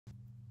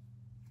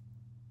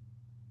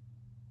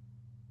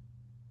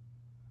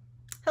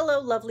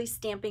Hello, lovely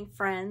stamping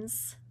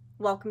friends.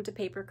 Welcome to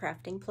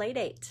Papercrafting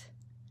Playdate.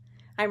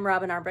 I'm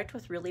Robin Arbrecht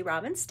with Really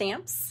Robin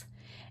Stamps,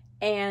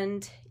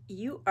 and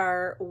you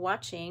are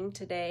watching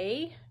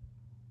today,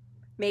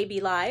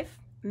 maybe live,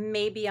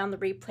 maybe on the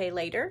replay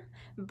later,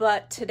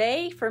 but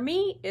today for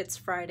me, it's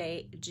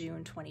Friday,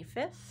 June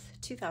 25th,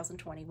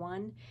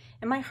 2021,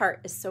 and my heart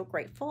is so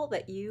grateful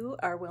that you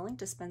are willing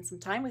to spend some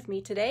time with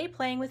me today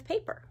playing with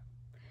paper.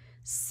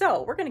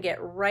 So we're going to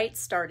get right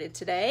started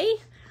today.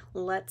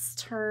 Let's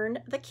turn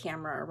the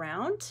camera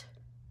around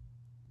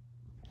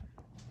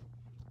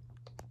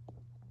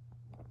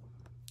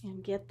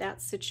and get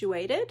that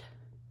situated.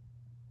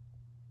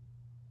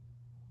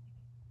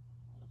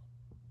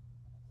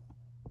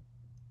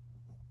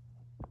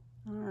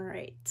 All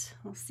right,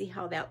 we'll see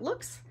how that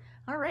looks.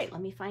 All right,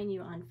 let me find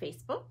you on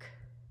Facebook.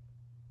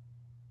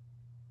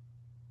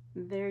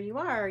 There you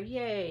are,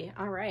 yay,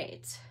 all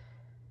right.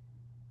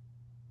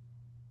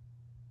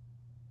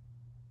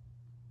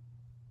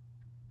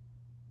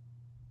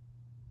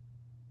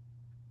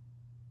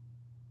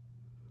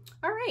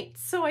 All right,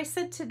 so I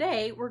said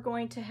today we're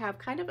going to have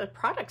kind of a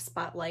product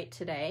spotlight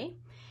today,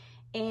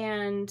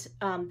 and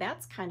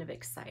that's kind of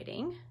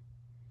exciting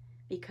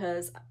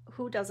because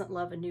who doesn't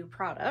love a new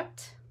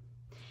product?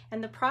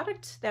 And the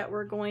product that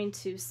we're going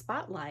to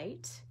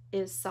spotlight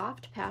is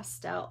Soft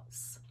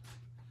Pastels.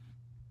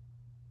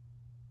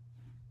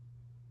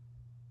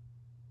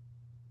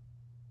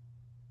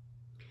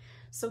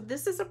 So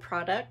this is a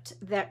product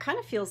that kind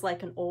of feels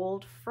like an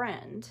old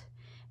friend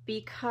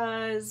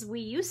because we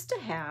used to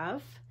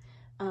have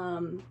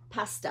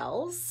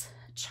pastels,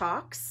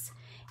 chalks,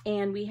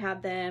 and we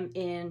had them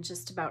in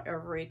just about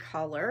every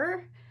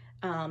color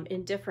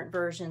in different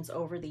versions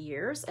over the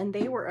years, and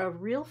they were a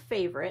real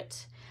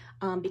favorite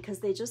because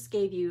they just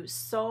gave you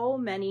so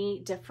many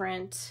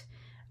different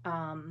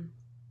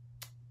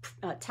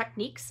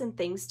techniques and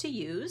things to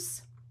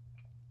use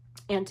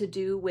and to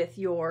do with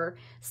your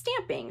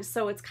stamping.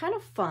 So it's kind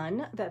of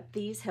fun that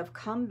these have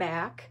come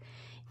back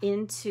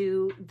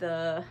into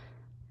the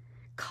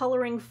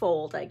coloring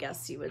fold, I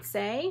guess you would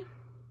say.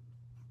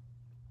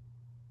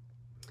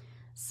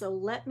 So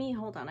let me,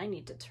 hold on, I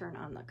need to turn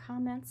on the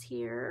comments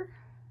here.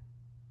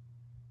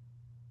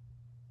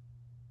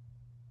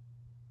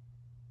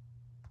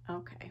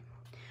 Okay,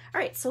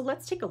 all right, so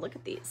let's take a look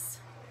at these.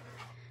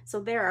 So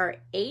there are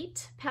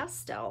 8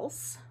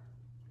 pastels,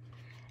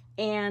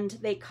 and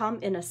they come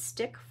in a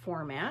stick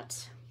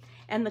format,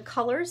 and the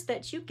colors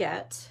that you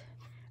get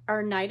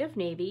are Night of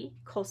Navy,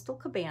 Coastal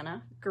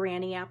Cabana,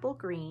 Granny Apple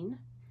Green,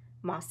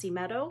 Mossy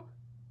Meadow,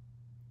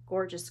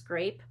 Gorgeous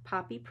Grape,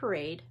 Poppy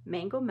Parade,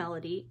 Mango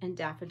Melody, and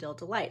Daffodil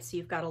Delight. So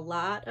you've got a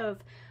lot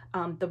of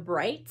the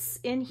brights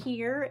in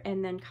here,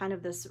 and then kind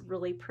of this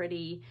really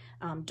pretty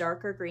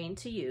darker green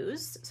to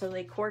use. So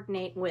they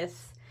coordinate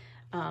with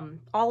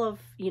all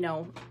of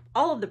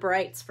the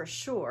brights for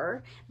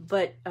sure,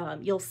 but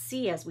you'll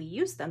see as we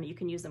use them, you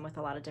can use them with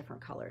a lot of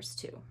different colors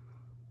too.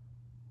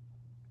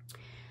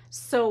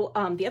 So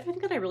the other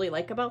thing that I really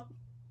like about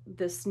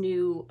this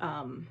new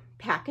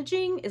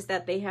packaging is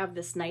that they have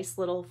this nice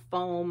little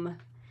foam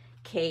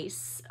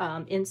case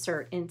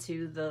insert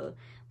into the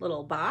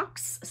little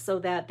box so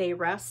that they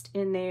rest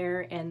in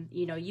there, and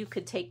you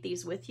could take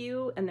these with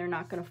you and they're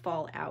not going to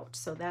fall out.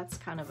 So that's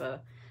kind of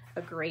a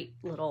great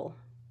little,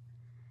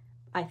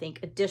 I think,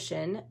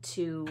 addition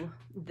to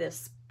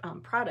this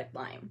product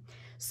line.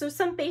 So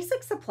some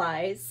basic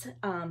supplies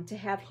to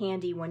have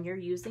handy when you're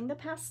using the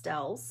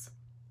pastels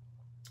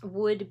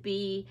would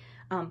be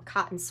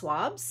cotton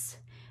swabs,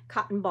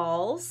 cotton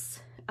balls,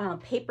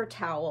 paper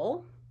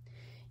towel.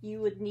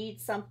 You would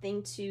need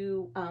something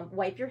to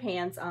wipe your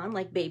hands on,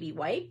 like baby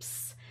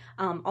wipes.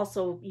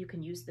 Also, you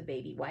can use the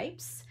baby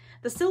wipes.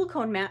 The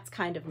silicone mat's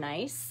kind of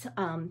nice.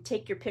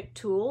 Take your pick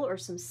tool or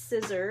some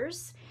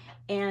scissors,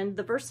 and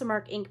the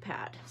Versamark ink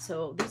pad.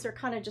 So these are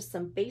kind of just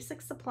some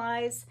basic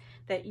supplies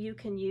that you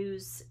can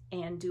use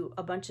and do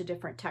a bunch of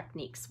different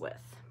techniques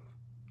with.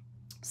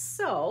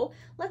 So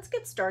let's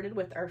get started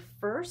with our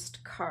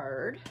first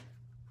card.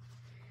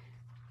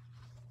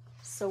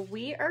 So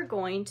we are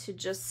going to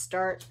just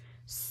start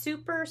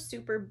super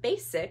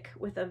basic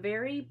with a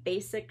very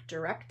basic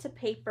direct to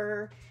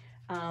paper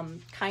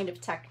kind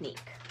of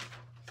technique.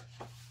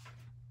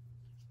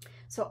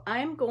 So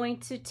I'm going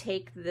to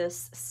take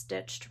this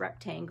stitched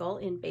rectangle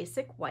in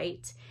basic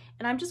white,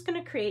 and I'm just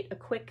going to create a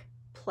quick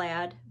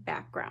plaid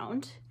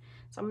background.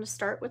 So I'm going to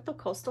start with the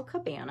Coastal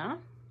Cabana,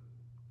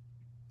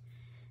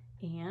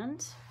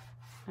 and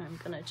I'm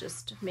going to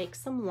just make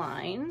some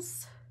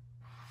lines.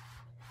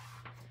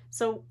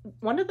 So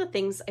one of the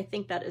things I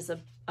think that is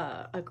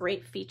a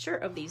great feature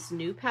of these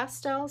new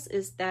pastels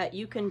is that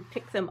you can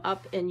pick them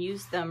up and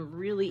use them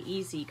really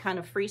easy, kind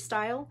of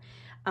freestyle,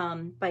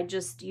 by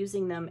just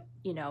using them,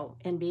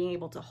 and being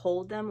able to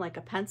hold them like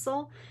a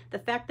pencil. The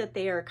fact that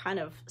they are kind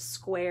of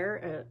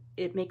square,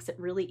 it makes it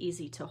really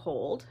easy to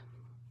hold.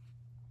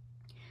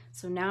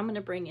 So now I'm going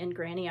to bring in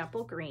Granny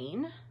Apple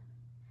Green,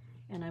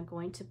 and I'm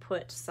going to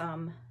put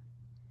some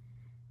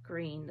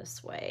green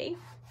this way.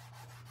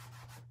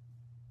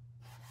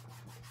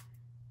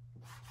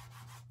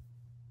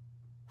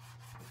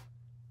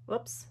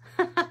 Whoops.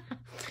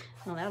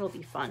 Well, that'll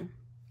be fun.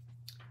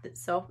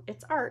 So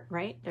it's art,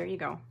 right? There you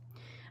go.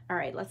 All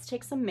right, let's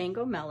take some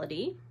Mango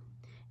Melody,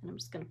 and I'm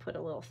just going to put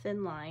a little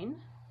thin line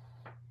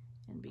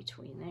in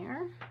between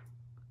there.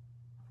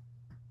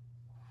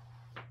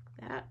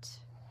 That.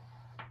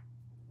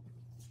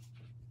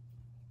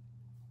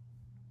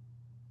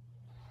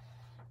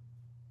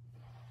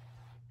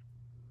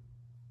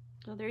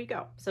 So there you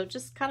go. So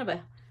just kind of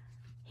a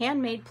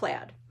handmade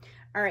plaid.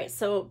 All right,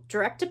 so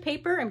direct to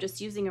paper, I'm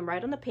just using them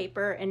right on the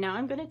paper, and now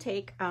I'm going to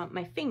take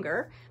my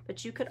finger,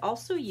 but you could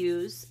also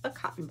use a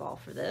cotton ball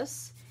for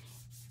this,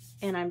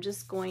 and I'm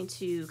just going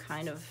to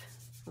kind of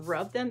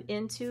rub them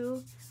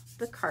into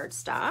the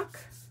cardstock.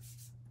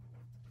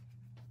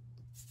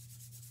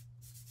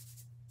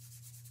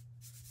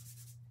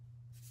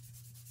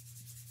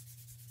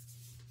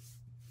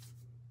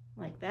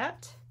 Like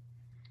that.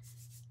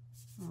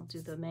 I'll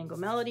do the Mango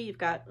Melody. You've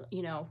got,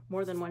 you know,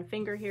 more than one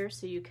finger here,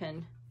 so you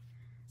can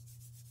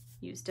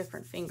use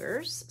different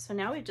fingers. So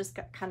now we've just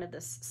got kind of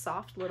this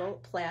soft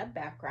little plaid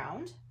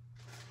background.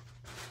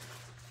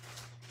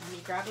 Let me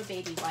grab a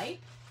baby wipe.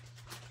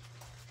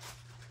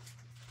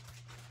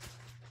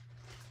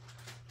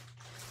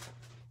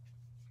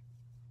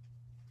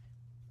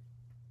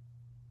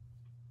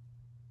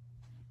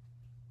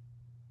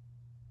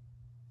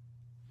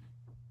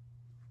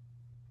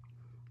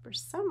 For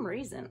some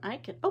reason I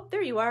can, oh,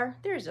 there you are.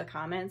 There's the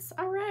comments.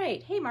 All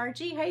right. Hey,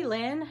 Margie. Hey,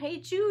 Lynn. Hey,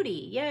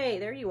 Judy. Yay,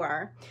 there you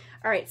are.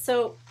 All right,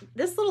 so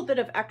this little bit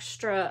of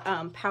extra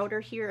powder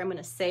here I'm going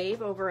to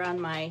save over on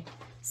my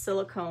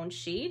silicone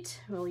sheet.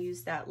 We'll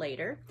use that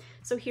later.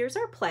 So here's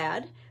our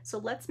plaid. So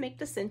let's make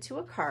this into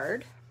a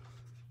card.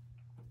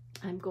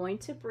 I'm going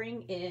to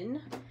bring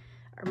in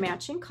our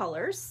matching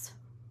colors.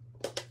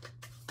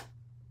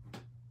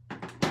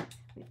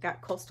 We've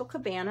got Coastal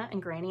Cabana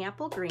and Granny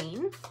Apple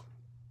Green.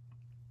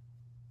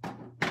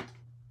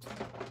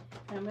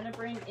 And I'm going to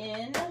bring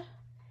in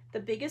the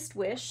Biggest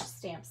Wish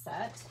stamp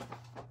set.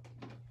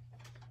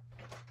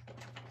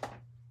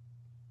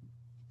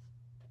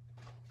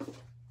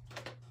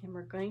 And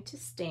we're going to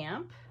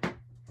stamp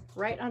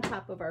right on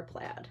top of our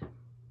plaid.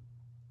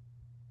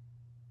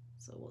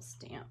 So we'll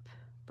stamp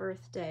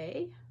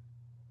Birthday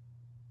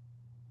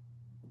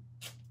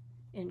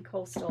in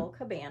Coastal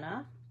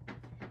Cabana,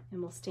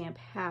 and we'll stamp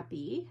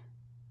Happy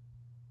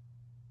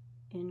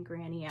in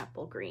Granny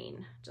Apple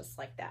Green, just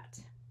like that.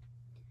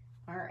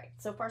 All right,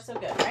 so far so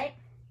good, right?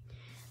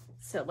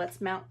 So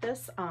let's mount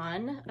this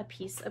on a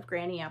piece of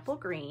Granny Apple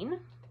Green.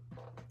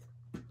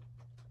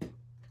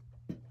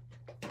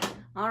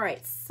 All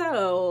right,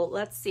 so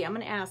let's see. I'm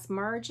going to ask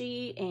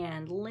Margie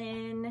and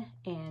Lynn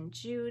and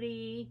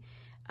Judy,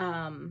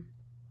 because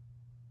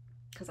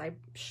I'm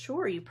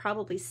sure you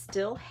probably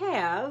still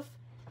have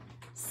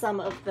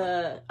some of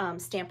the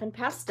Stampin'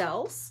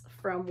 Pastels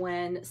from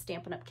when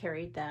Stampin' Up!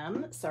 Carried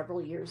them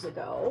several years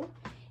ago,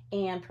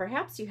 and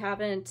perhaps you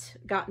haven't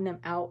gotten them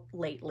out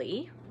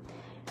lately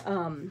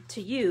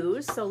to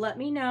use. So let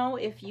me know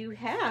if you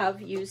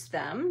have used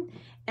them.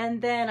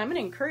 And then I'm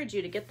going to encourage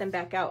you to get them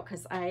back out,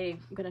 because I'm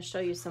going to show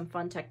you some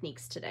fun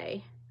techniques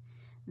today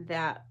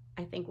that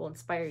I think will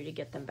inspire you to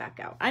get them back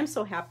out. I'm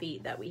so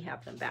happy that we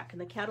have them back in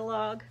the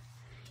catalog.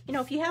 You know,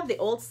 if you have the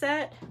old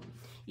set,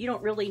 you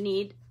don't really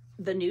need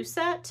the new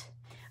set,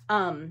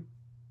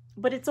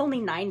 but it's only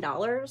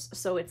 $9,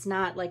 so it's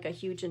not like a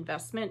huge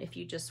investment if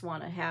you just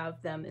want to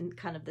have them in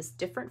kind of this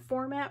different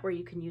format where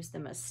you can use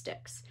them as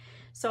sticks.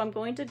 So I'm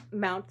going to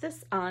mount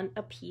this on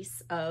a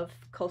piece of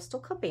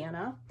Coastal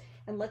Cabana.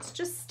 And let's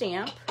just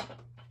stamp.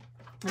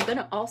 I'm going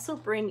to also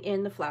bring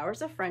in the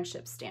Flowers of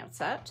Friendship stamp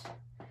set.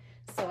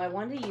 So I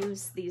want to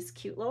use these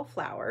cute little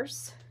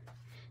flowers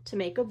to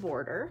make a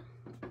border.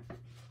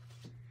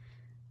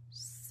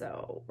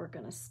 So we're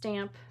going to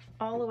stamp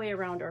all the way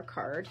around our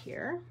card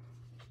here.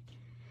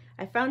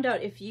 I found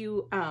out if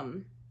you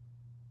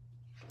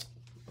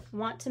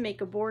want to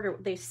make a border,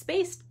 they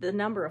spaced the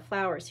number of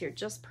flowers here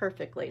just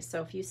perfectly.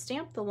 So if you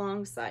stamp the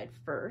long side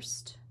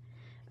first,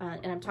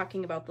 and I'm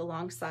talking about the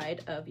long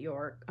side of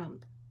your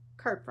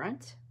card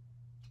front,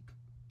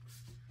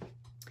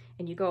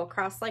 and you go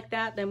across like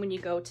that, then when you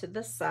go to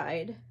this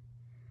side,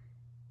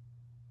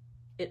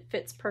 it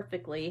fits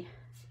perfectly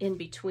in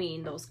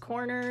between those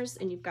corners,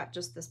 and you've got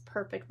just this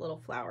perfect little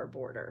flower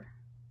border,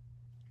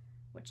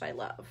 which I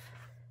love.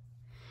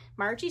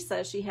 Margie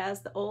says she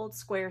has the old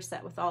square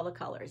set with all the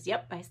colors.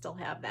 Yep, I still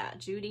have that.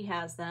 Judy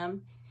has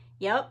them.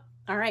 Yep.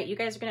 All right, you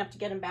guys are gonna have to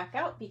get them back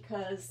out,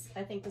 because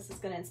I think this is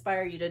gonna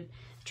inspire you to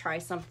try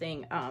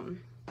something,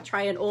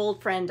 try an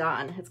old friend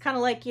on. It's kind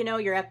of like, you know,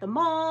 you're at the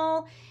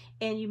mall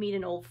and you meet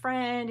an old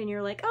friend and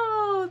you're like,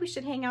 oh, we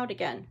should hang out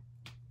again,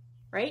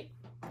 right?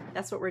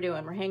 That's what we're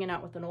doing. We're hanging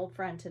out with an old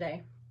friend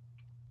today.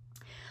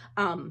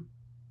 I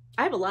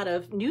have a lot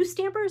of new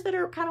stampers that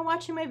are kind of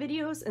watching my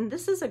videos, and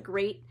this is a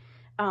great,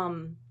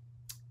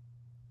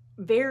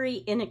 very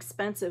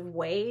inexpensive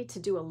way to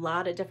do a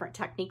lot of different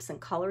techniques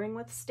and coloring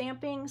with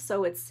stamping.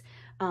 So it's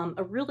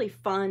a really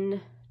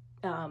fun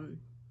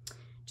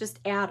just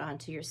add on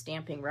to your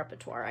stamping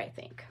repertoire, I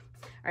think.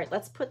 All right,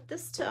 let's put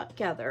this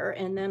together,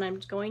 and then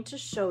I'm going to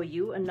show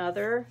you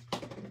another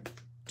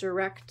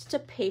direct to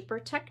paper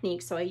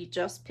technique. So I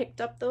just picked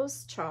up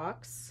those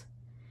chalks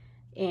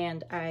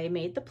and I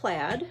made the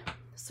plaid.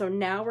 So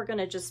now we're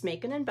gonna just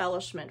make an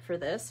embellishment for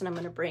this, and I'm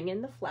gonna bring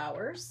in the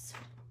flowers.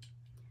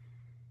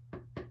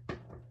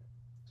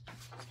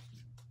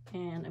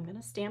 And I'm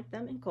gonna stamp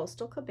them in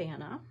Coastal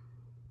Cabana,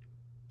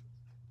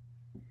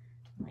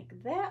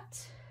 like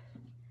that.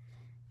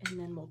 And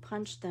then we'll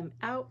punch them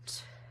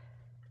out.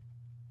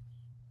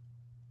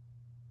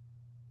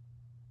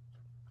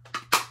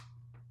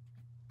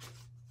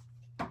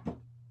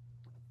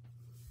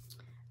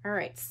 All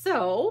right,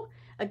 so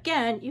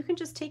again, you can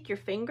just take your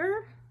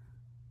finger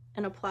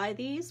and apply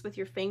these with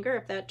your finger.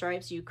 If that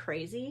drives you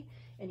crazy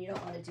and you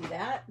don't want to do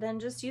that,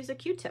 then just use a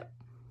Q-tip.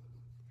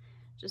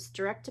 Just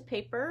direct to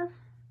paper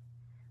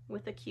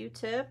with a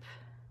Q-tip.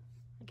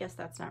 I guess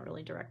that's not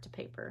really direct to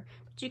paper,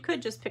 but you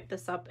could just pick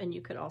this up and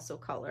you could also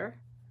color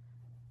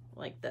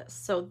like this.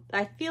 So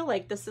I feel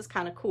like this is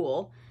kind of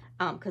cool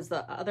because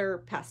the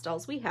other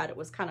pastels we had, it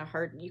was kind of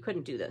hard. You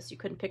couldn't do this. You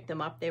couldn't pick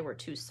them up. They were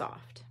too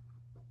soft.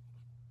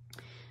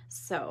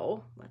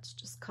 So let's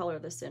just color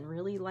this in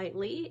really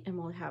lightly, and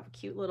we'll have a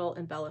cute little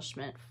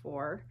embellishment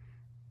for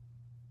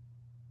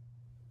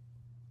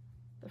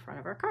the front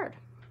of our card.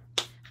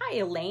 Hi,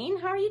 Elaine,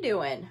 how are you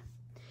doing?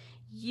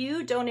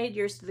 You donated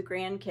yours to the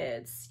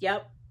grandkids.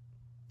 Yep.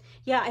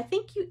 Yeah, I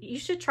think you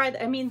should try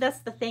that. I mean, that's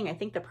the thing. I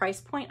think the price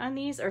point on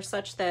these are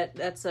such that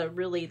that's a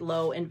really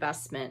low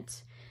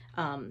investment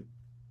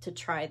to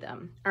try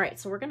them. All right,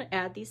 so we're going to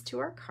add these to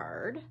our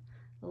card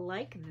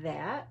like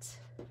that.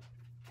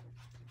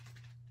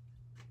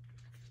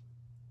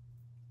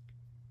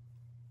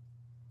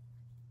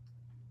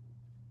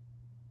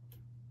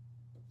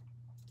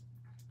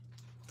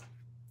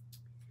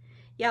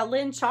 Yeah,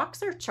 Lynn,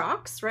 chalks are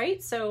chalks,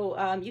 right?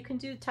 So you can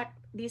do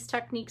these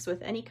techniques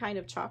with any kind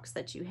of chalks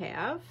that you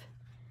have.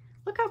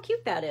 Look how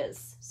cute that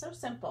is. So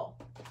simple.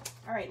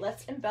 All right,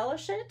 let's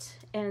embellish it,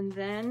 and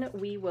then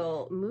we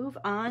will move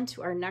on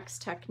to our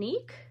next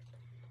technique.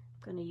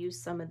 I'm going to use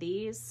some of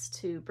these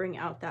to bring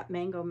out that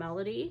mango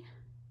melody.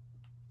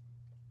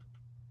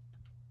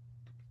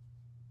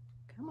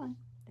 Come on,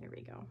 there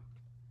we go.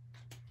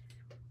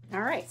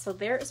 All right, so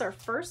there is our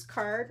first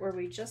card where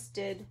we just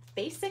did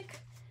basic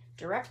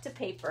direct to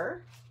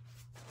paper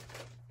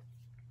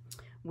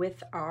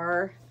with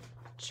our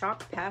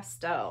chalk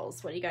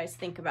pastels. What do you guys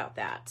think about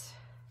that?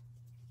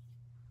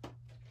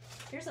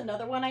 Here's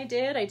another one I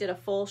did. I did a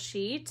full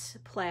sheet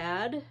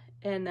plaid,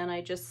 and then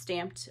I just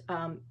stamped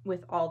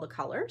with all the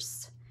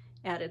colors.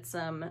 Added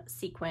some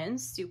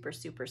sequins, super,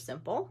 super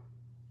simple.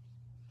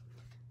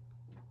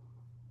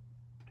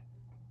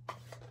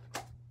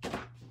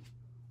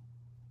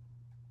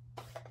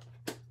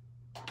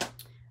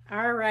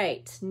 All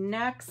right,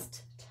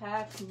 next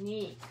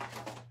technique.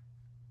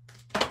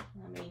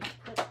 Let me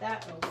put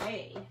that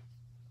away.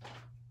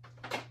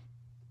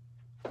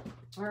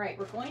 All right,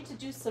 we're going to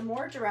do some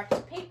more direct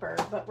to paper,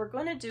 but we're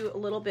going to do a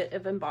little bit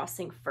of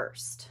embossing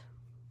first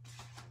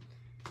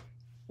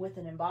with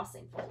an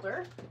embossing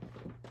folder.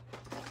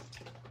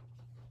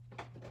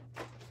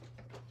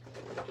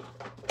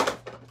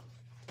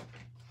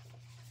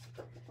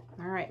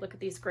 All right, look at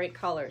these great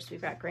colors.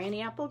 We've got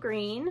Granny Apple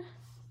Green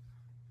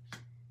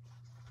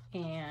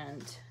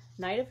and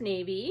Night of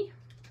Navy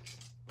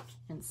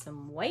and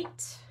some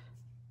white.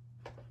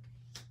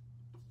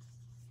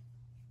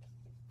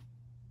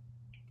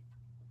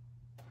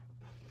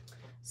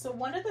 So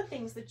one of the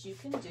things that you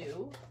can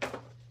do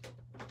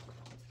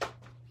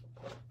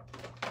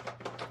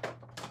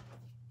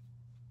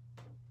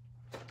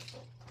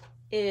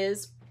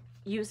is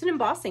use an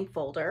embossing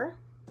folder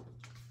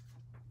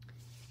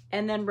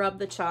and then rub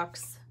the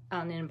chalks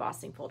on an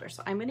embossing folder.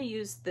 So I'm going to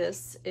use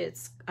this.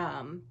 It's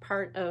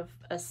part of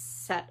a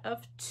set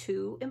of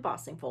 2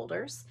 embossing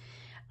folders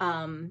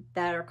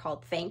that are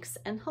called Thanks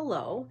and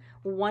Hello.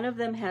 One of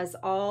them has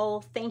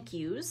all thank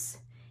yous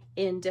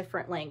in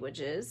different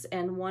languages,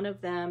 and one of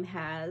them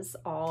has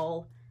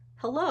all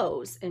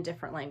hellos in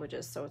different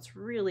languages. So it's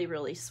really,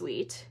 really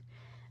sweet.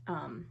 So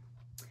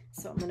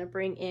I'm going to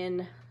bring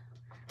in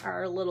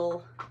our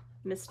little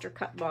Mr.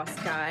 Cut Boss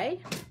guy.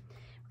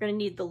 We're going to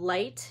need the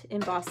light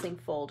embossing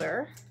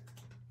folder.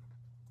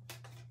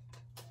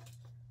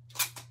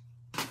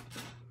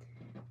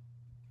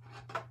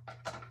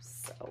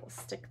 So we'll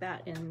stick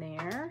that in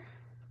there.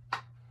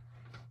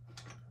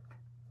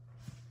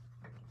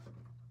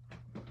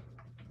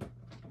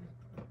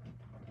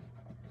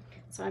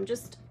 So I'm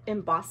just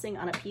embossing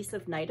on a piece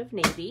of Night of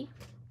Navy.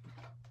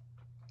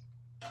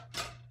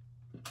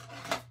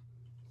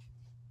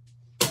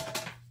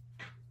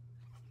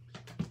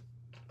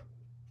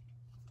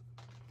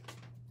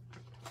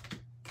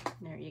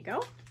 There you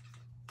go.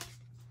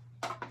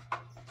 All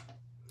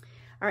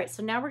right,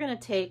 so now we're going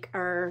to take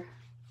our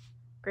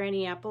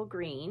Granny Apple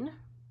Green,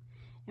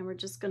 and we're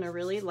just going to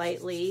really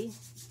lightly,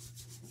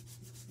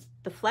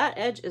 the flat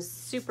edge is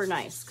super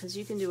nice because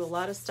you can do a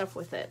lot of stuff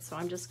with it. So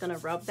I'm just going to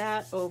rub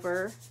that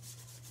over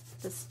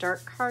this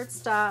dark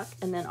cardstock,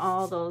 and then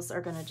all those are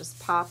going to just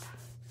pop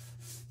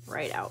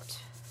right out.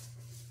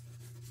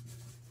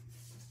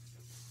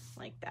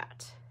 Like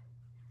that.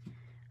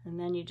 And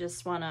then you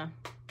just want to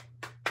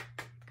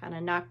kind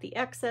of knock the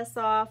excess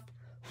off.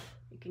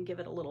 You can give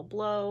it a little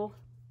blow.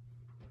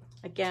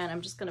 Again,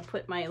 I'm just going to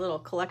put my little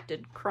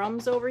collected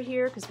crumbs over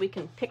here because we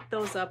can pick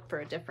those up for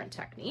a different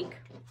technique.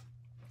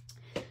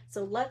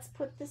 So let's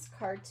put this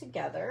card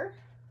together.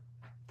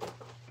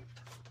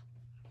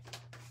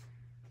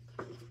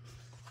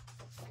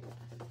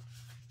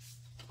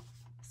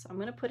 So I'm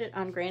going to put it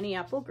on Granny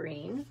Apple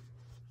Green.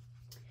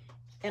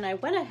 And I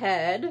went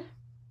ahead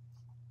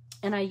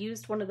and I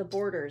used one of the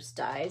Borders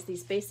dies,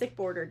 these basic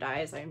border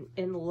dies I'm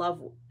in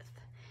love with.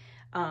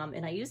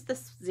 And I used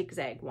this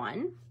zigzag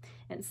one.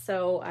 And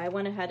so I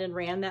went ahead and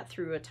ran that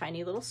through a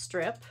tiny little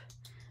strip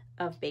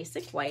of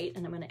basic white,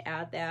 and I'm going to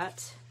add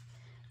that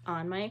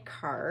on my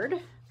card.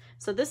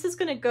 So this is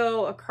going to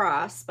go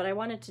across, but I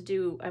wanted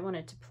to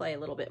play a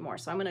little bit more.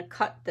 So I'm going to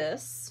cut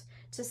this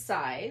to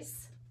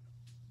size.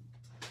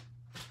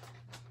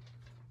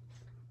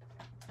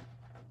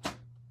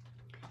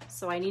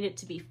 So I need it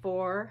to be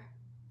 4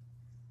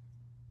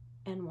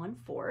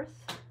 1/4.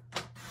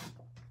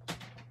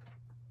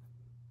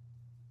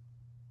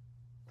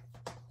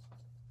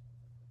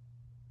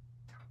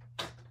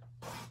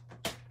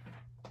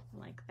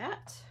 Like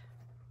that.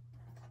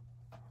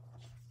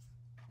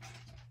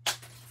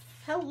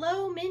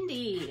 Hello,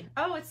 Mindy.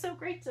 Oh, it's so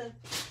great to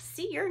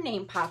see your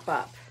name pop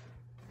up.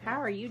 How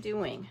are you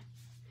doing?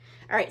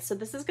 All right, so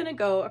this is going to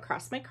go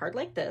across my card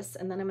like this,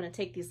 and then I'm going to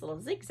take these little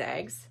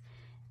zigzags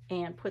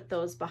and put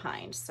those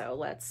behind. So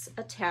let's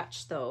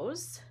attach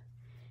those.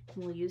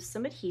 We'll use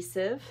some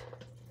adhesive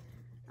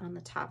on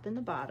the top and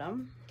the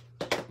bottom.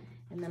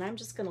 And then I'm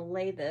just going to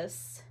lay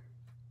this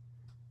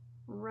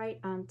right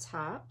on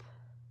top.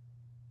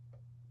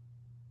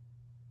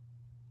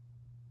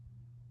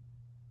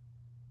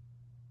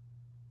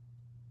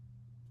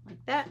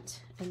 Like that.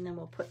 And then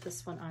we'll put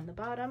this one on the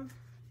bottom.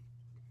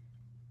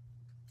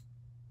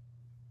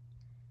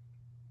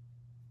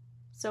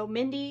 So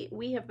Mindy,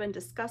 we have been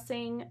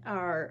discussing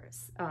our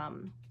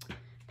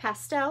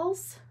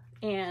pastels,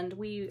 and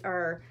we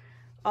are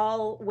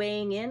all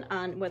weighing in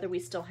on whether we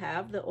still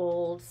have the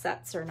old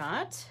sets or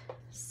not.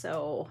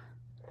 So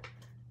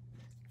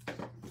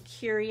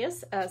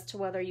curious as to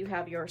whether you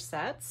have your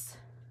sets.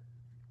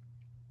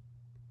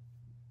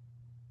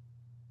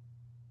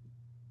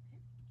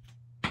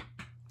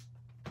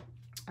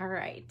 All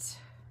right.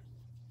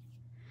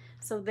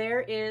 So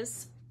there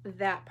is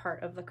that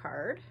part of the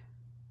card.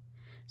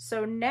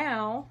 So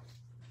now,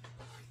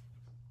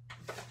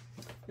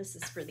 this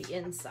is for the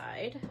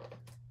inside.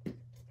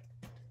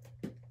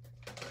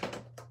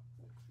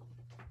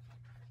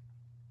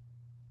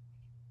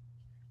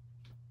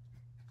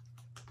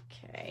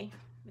 Okay,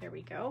 there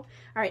we go. All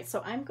right,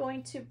 so I'm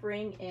going to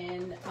bring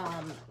in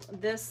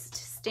this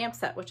stamp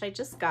set, which I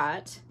just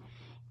got,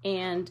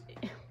 and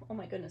oh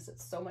my goodness,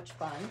 it's so much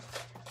fun.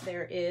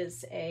 There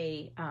is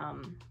a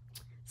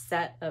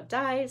set of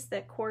dies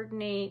that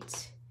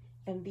coordinate,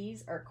 and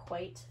these are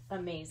quite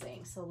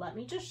amazing. So let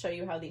me just show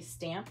you how these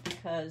stamp,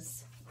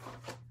 because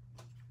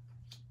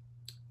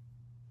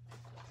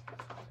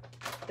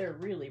they're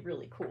really,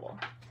 really cool.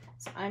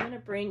 So I'm going to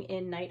bring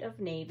in Night of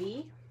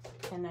Navy,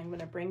 and I'm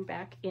going to bring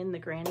back in the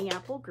Granny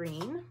Apple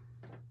Green.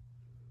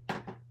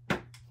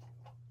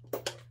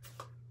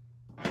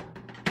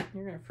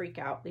 You're going to freak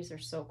out. These are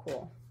so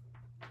cool.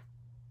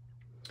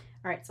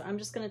 All right, so I'm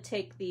just going to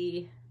take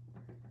the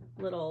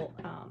little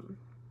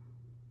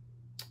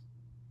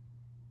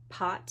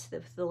pot,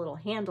 the little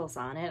handles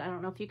on it. I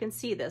don't know if you can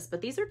see this,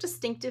 but these are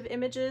distinctive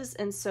images,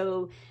 and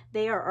so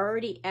they are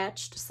already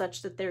etched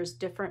such that there's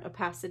different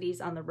opacities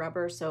on the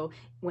rubber. So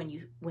when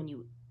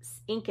you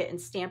ink it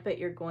and stamp it,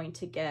 you're going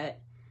to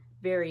get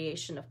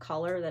variation of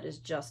color that is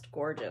just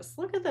gorgeous.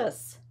 Look at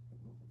this.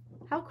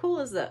 How cool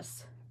is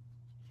this?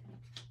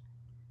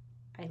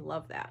 I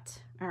love that.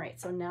 All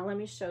right, so now let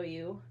me show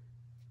you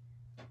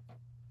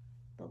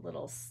the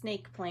little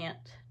snake plant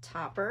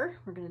topper.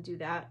 We're going to do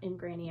that in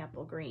Granny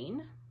Apple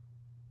Green.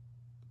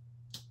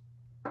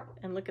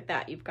 And look at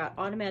that, you've got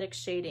automatic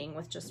shading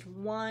with just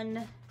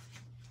one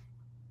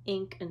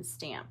ink and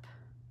stamp.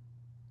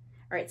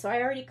 All right, so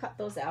I already cut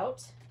those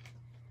out,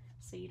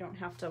 so you don't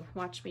have to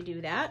watch me do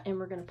that. And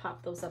we're going to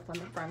pop those up on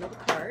the front of the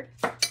card.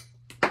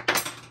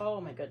 Oh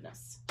my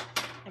goodness,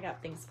 I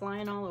got things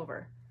flying all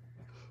over.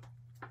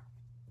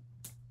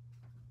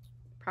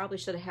 Probably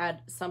should have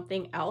had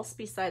something else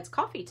besides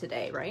coffee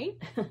today, right?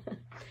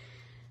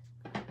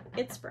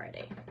 It's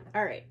Friday.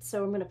 All right,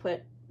 so I'm going to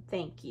put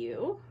thank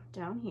you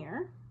down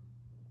here.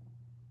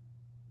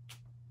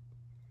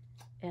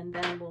 And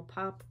then we'll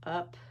pop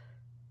up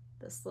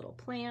this little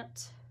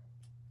plant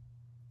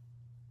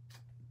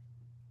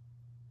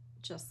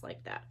just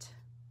like that.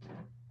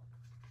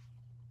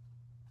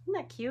 Isn't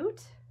that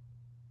cute?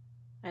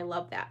 I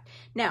love that.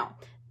 Now,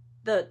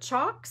 the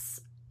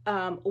chalks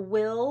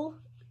will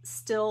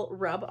still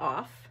rub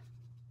off,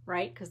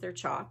 right? Because they're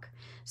chalk.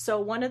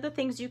 So one of the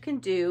things you can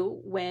do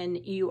when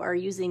you are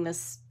using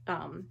this,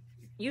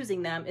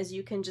 using them, is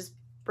you can just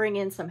bring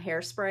in some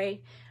hairspray.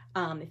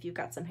 if you've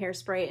got some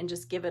hairspray, and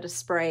just give it a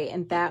spray,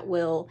 and that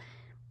will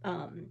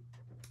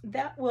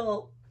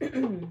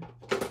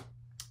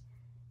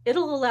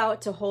it'll allow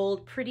it to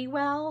hold pretty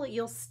well.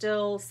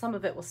 Some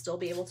of it will still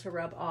be able to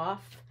rub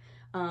off.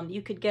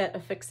 You could get a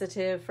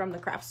fixative from the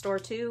craft store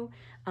too.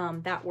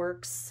 That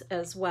works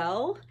as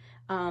well.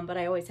 But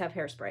I always have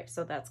hairspray,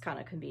 so that's kind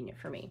of convenient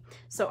for me.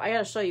 So I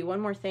gotta show you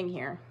one more thing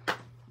here.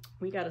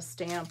 We gotta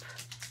stamp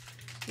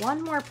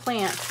one more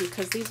plant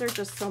because these are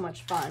just so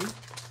much fun.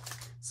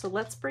 So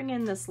let's bring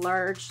in this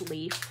large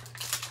leafed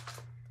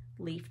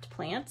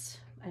plant.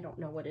 I don't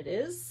know what it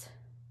is.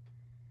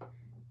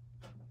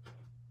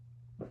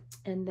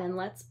 And then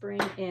let's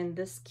bring in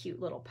this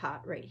cute little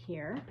pot right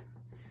here.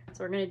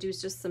 So we're gonna do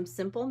just some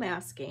simple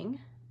masking.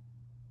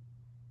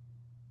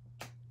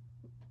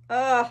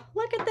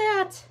 Look at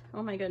that.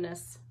 Oh my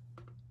goodness.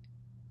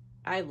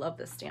 I love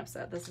this stamp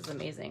set. This is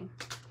amazing.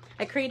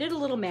 I created a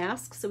little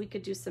mask so we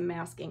could do some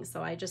masking.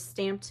 So I just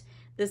stamped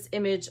this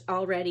image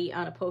already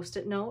on a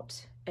Post-it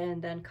note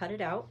and then cut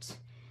it out.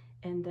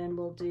 And then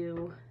we'll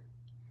do,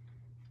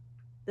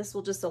 this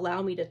will just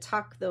allow me to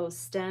tuck those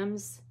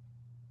stems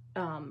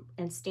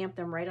and stamp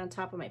them right on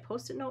top of my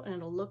Post-it note, and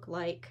it'll look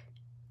like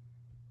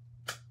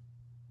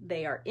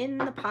they are in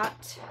the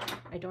pot.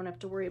 I don't have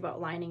to worry about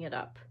lining it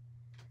up.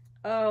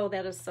 Oh,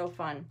 that is so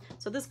fun.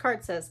 So this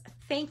card says,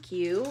 thank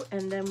you,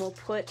 and then we'll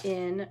put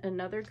in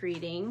another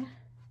greeting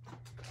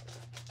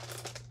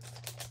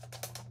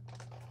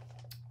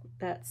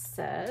that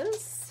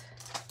says,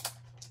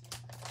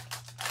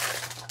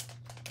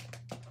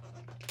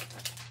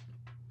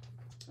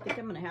 I think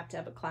I'm gonna have to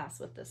have a class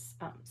with this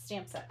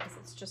stamp set because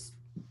it's just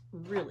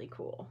really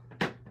cool.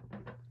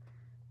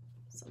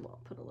 So we'll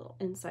put a little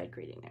inside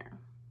greeting there.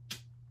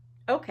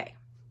 Okay.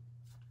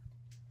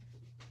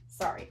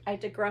 Sorry, I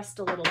digressed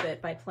a little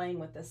bit by playing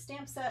with this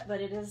stamp set,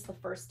 but it is the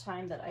first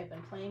time that I've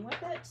been playing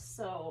with it,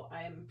 so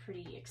I'm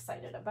pretty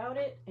excited about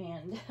it,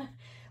 and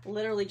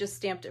literally just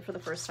stamped it for the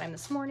first time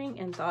this morning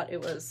and thought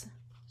it was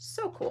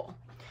so cool.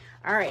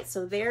 All right,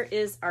 so there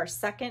is our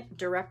second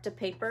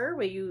direct-to-paper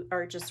where you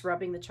are just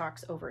rubbing the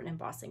chalks over an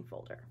embossing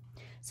folder.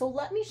 So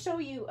let me show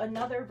you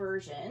another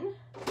version.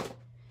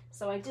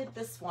 So I did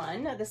this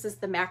one. This is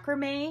the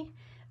macrame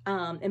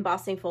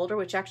embossing folder,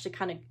 which actually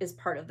kind of is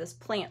part of this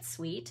plant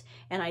suite.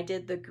 And I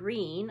did the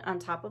green on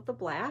top of the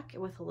black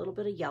with a little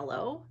bit of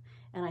yellow.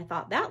 And I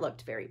thought that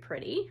looked very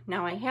pretty.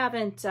 Now I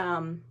haven't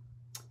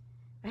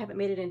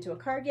made it into a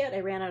card yet. I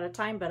ran out of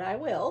time, but I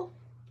will.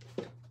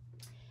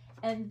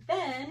 And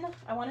then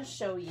I want to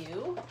show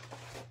you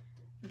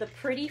the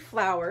Pretty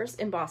Flowers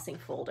embossing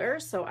folder.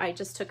 So I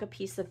just took a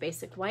piece of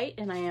basic white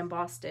and I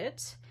embossed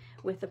it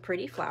with the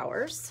Pretty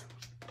Flowers.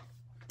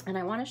 And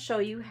I want to show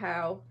you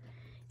how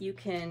you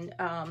can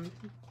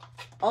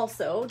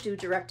also do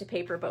direct to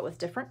paper, but with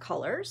different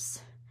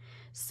colors.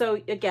 So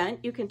again,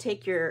 you can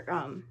take your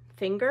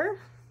finger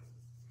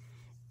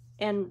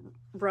and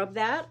rub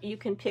that. You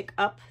can pick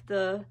up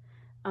the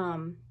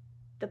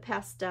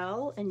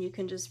pastel and you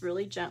can just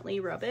really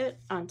gently rub it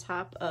on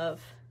top of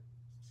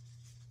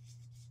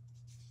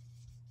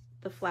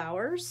the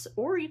flowers,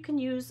 or you can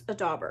use a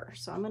dauber.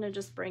 So I'm going to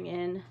just bring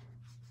in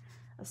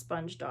a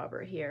sponge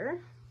dauber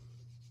here,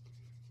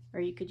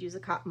 or you could use a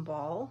cotton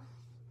ball.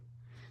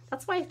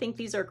 That's why I think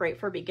these are great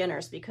for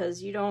beginners,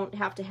 because you don't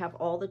have to have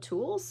all the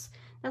tools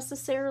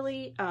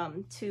necessarily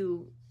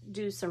to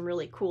do some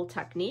really cool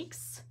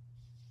techniques.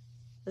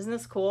 Isn't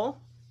this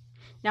cool?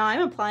 Now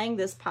I'm applying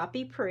this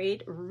Poppy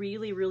Parade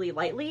really, really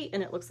lightly,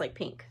 and it looks like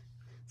pink.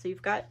 So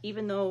you've got,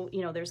 even though,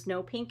 you know, there's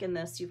no pink in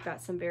this, you've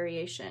got some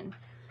variation.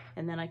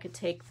 And then I could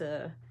take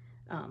the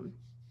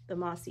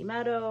Mossy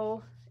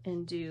Meadow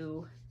and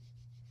do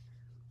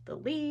the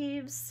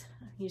leaves.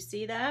 You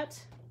see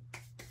that?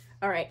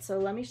 All right, so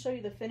let me show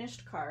you the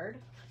finished card,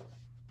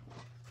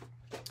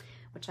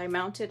 which I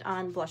mounted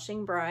on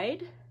Blushing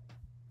Bride.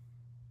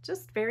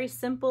 Just very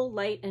simple,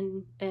 light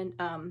and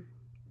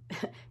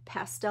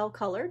pastel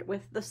colored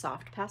with the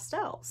Soft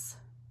Pastels.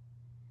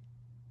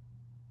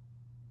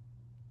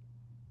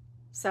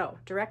 So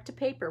direct to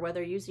paper,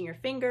 whether you're using your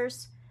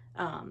fingers,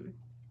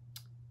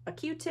 a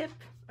Q-tip,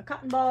 a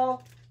cotton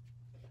ball.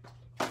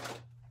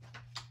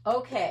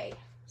 Okay,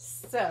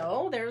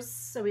 so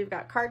we've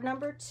got card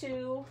number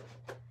 2,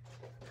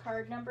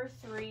 card number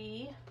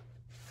 3.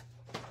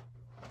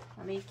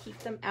 Let me keep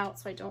them out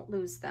so I don't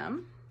lose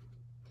them.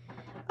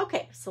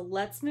 Okay, so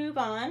let's move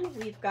on.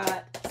 We've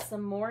got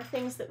some more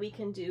things that we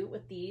can do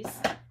with these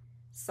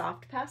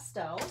Soft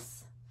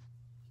Pastels.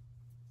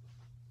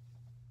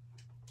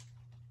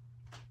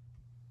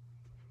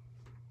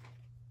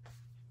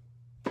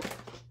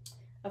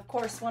 Of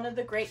course, one of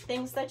the great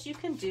things that you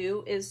can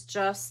do is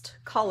just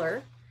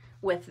color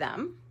with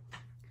them.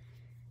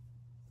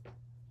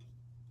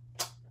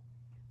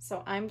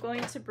 So I'm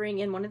going to bring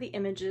in one of the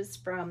images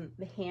from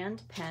the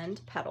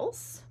hand-penned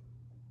petals,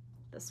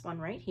 this one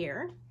right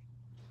here.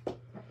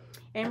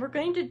 And we're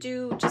going to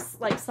do just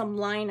like some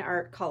line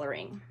art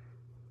coloring.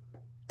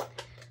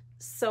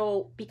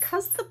 So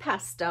because the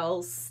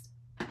pastels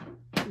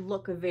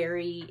look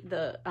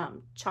the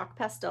chalk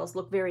pastels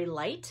look very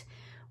light,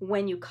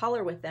 when you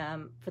color with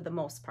them, for the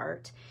most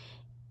part.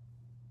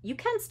 You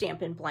can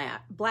stamp in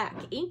black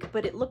ink,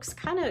 but it looks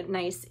kind of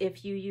nice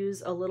if you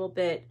use a little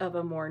bit of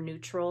a more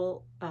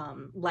neutral,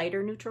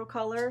 lighter neutral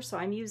color. So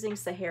I'm using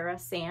Sahara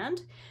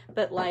Sand,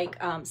 but like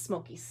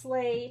Smoky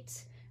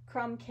Slate,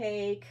 Crumb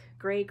Cake,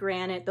 Gray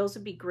Granite, those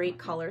would be great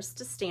colors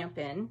to stamp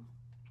in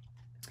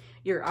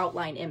your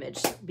outline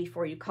image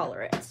before you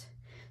color it.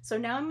 So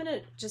now I'm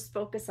gonna just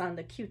focus on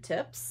the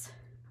Q-tips,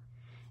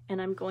 and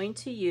I'm going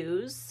to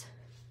use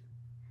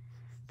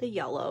the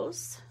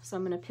yellows. So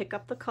I'm going to pick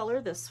up the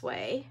color this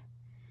way,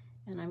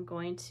 and I'm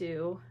going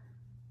to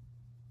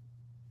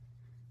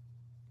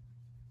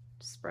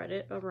spread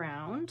it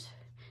around.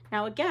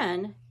 Now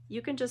again,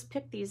 you can just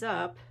pick these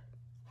up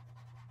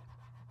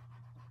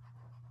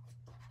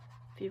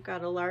if you've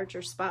got a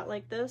larger spot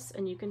like this,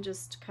 and you can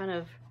just kind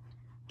of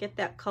get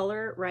that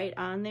color right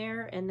on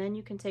there, and then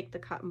you can take the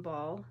cotton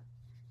ball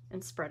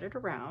and spread it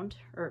around,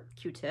 or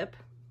Q-tip.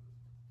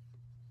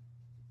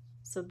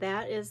 So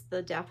that is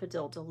the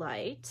Daffodil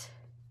Delight.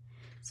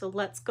 So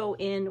let's go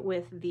in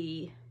with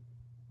the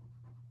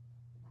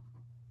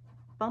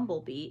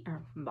Bumblebee,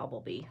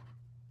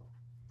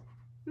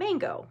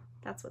 Mango.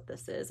 That's what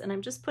this is. And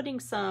I'm just putting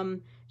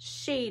some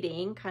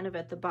shading kind of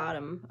at the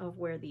bottom of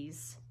where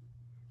these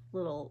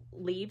little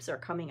leaves are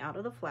coming out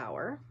of the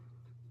flower.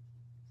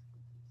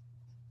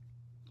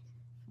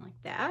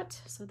 Like that.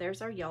 So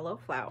there's our yellow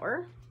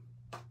flower.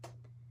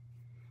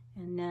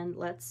 And then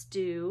let's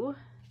do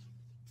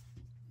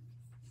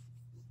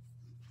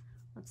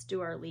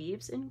our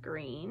leaves in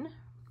green.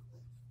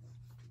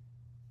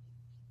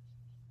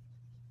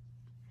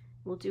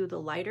 We'll do the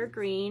lighter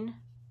green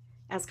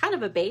as kind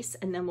of a base,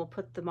 and then we'll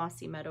put the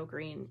Mossy Meadow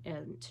green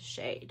into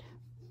shade.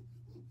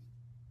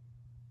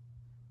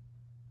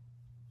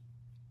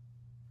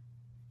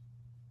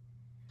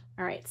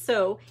 All right,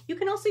 so you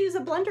can also use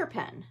a blender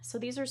pen. So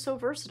these are so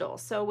versatile.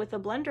 So with a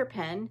blender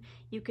pen,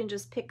 you can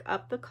just pick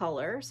up the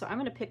color. So I'm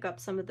gonna pick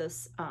up some of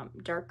this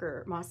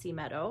darker Mossy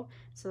Meadow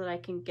so that I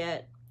can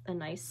get a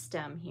nice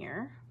stem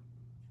here.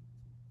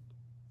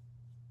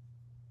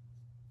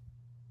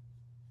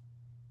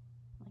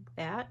 Like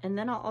that. And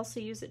then I'll also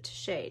use it to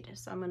shade.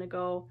 So I'm going to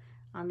go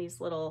on these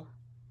little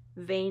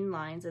vein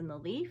lines in the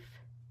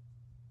leaf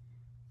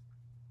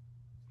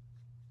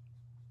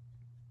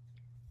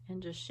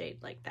and just shade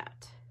like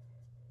that.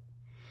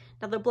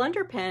 Now the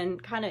blender pen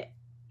kind of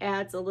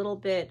adds a little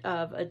bit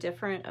of a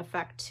different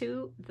effect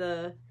to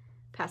the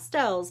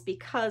pastels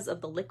because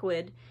of the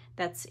liquid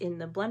that's in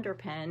the blender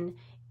pen.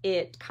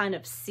 It kind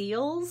of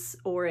seals,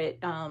 or it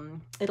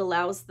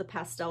allows the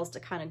pastels to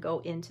kind of go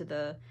into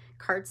the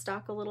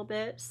cardstock a little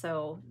bit.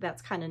 So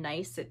that's kind of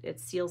nice.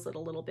 It seals it a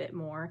little bit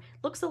more.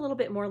 Looks a little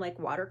bit more like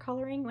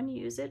watercoloring when you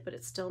use it, but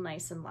it's still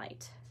nice and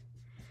light.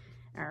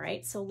 All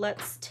right, so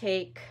let's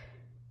take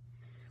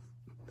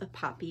the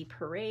Poppy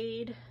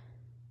Parade.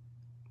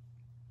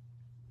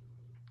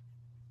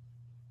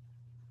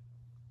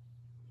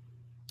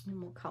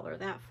 And we'll color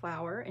that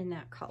flower in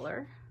that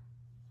color.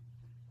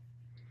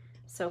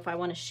 So if I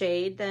want to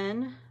shade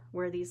then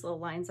where these little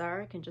lines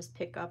are, I can just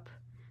pick up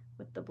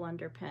with the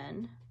blender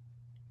pen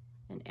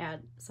and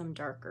add some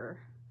darker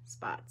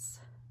spots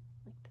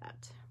like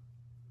that.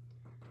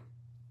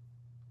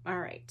 All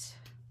right,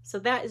 so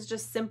that is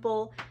just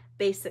simple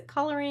basic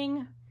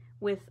coloring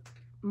with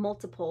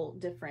multiple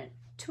different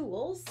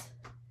tools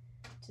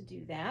to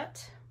do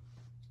that.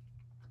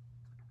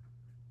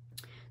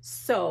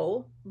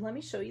 So let me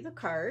show you the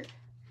card,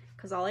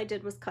 because all I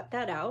did was cut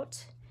that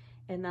out.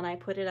 And then I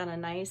put it on a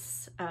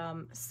nice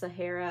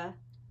Sahara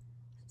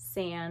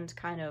Sand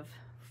kind of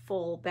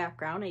full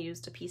background. I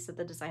used a piece of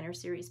the Designer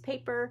Series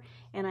paper,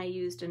 and I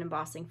used an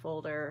embossing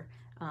folder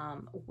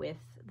with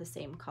the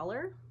same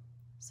color.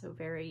 So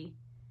very,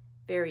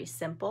 very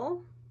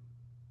simple.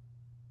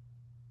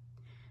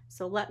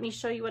 So let me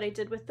show you what I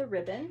did with the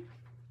ribbon.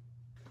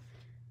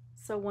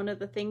 So one of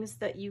the things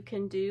that you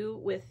can do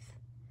with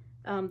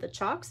the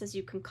chalks is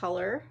you can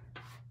color.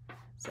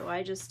 So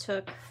I just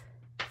took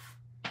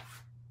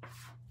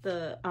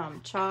the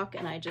chalk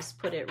and I just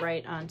put it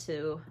right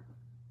onto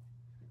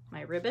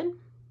my ribbon.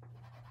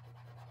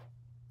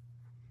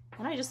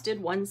 And I just did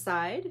one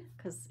side,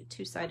 because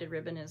two-sided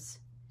ribbon is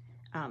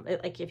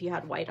like if you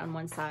had white on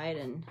one side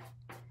and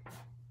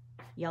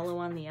yellow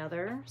on the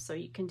other. So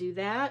you can do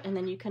that, and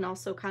then you can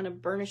also kind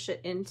of burnish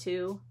it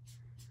into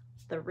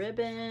the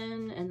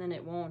ribbon, and then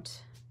it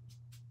won't.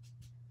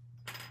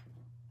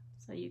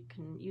 So you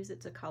can use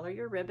it to color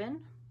your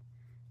ribbon.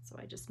 So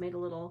I just made a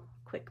little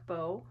quick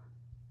bow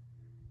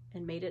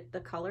and made it the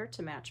color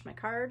to match my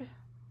card.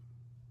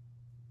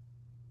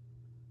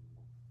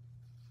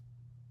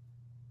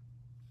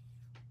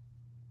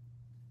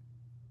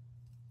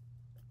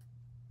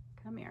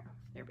 Come here,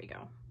 there we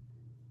go.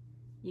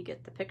 You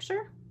get the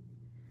picture.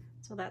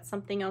 So that's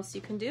something else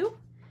you can do.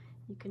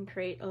 You can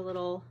create a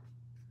little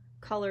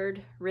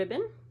colored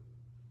ribbon.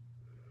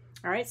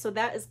 All right, so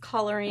that is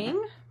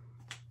coloring.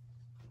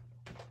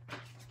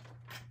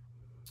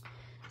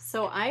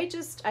 So I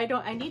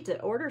need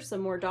to order some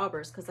more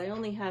daubers, because I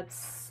only had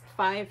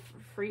 5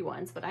 free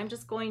ones, but I'm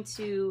just going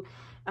to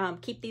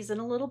keep these in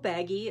a little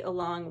baggie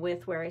along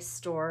with where I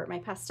store my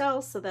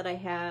pastels so that I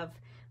have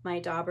my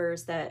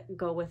daubers that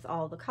go with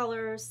all the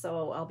colors,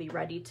 so I'll be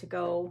ready to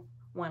go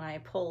when I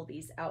pull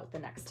these out the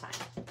next time.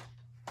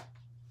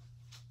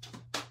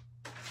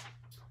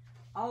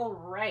 All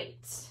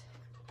right.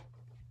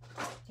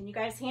 Can you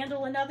guys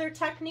handle another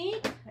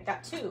technique? I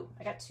got two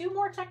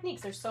more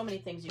techniques. There's so many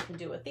things you can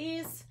do with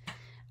these.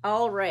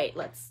 All right,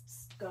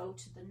 let's go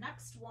to the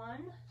next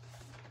one.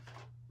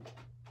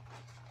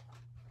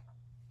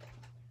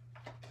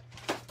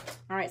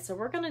 All right, so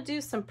we're gonna do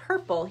some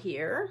purple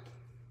here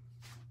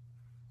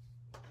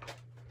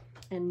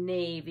and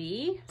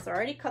navy. So I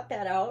already cut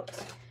that out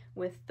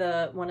with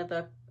one of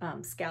the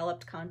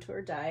scalloped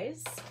contour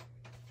dies.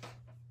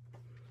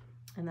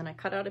 And then I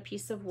cut out a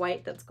piece of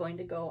white that's going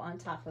to go on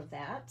top of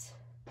that.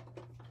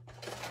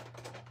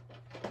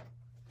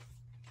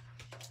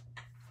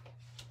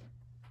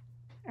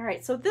 All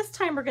right, so this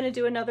time we're going to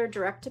do another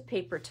direct to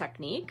paper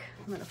technique.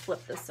 I'm going to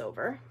flip this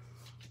over.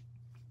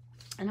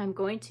 And I'm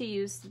going to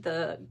use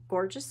the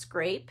Gorgeous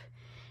Scrape,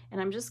 and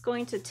I'm just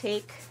going to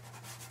take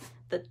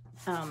the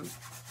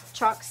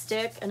chalk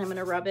stick and I'm going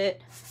to rub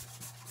it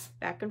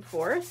back and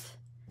forth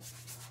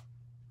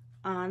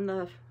on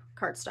the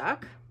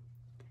cardstock.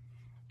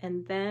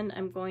 And then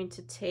I'm going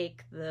to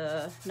take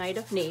the Night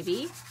of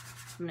Navy.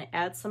 I'm going to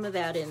add some of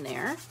that in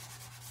there.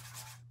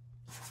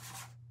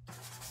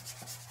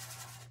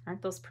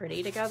 Aren't those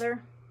pretty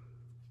together?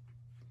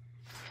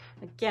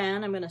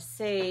 Again, I'm going to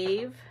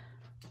save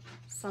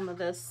some of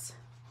this.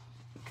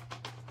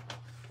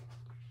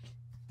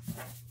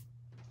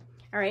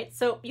 All right,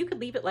 so you could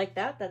leave it like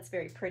that. That's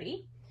very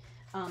pretty.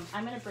 I'm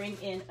going to bring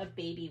in a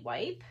baby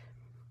wipe.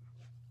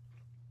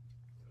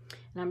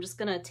 And I'm just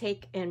going to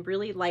take and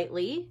really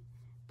lightly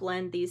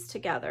blend these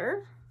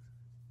together.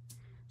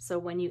 So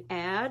when you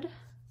add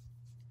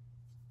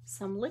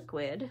some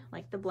liquid,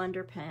 like the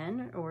blender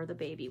pen or the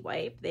baby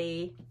wipe,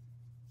 they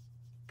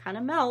kind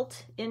of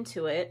melt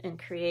into it and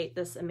create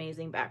this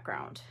amazing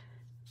background.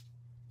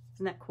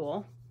 Isn't that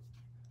cool?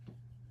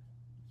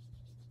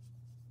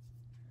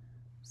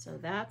 So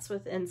that's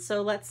and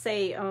so let's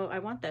say, oh, I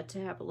want that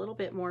to have a little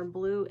bit more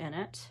blue in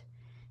it.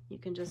 You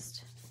can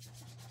just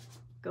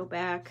go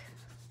back,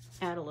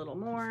 add a little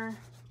more.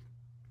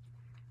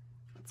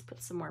 Let's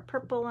put some more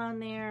purple on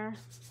there.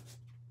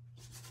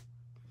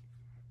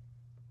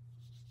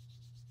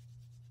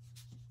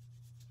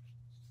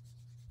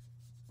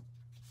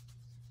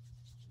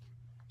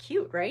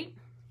 Cute, right?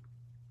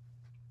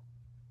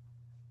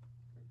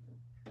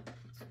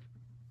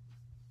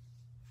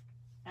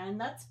 And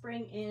let's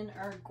bring in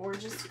our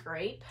Gorgeous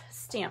Grape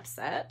stamp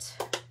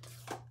set.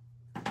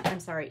 I'm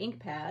sorry, ink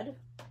pad.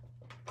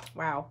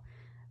 Wow,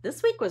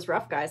 this week was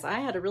rough, guys. I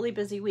had a really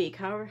busy week.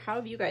 How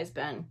have you guys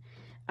been?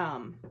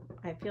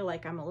 I feel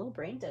like I'm a little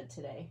brain dead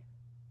today.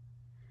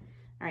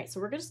 All right, so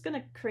we're just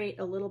gonna create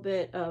a little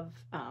bit of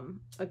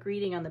a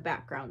greeting on the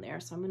background there.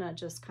 So I'm gonna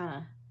just kind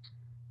of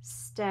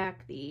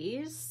stack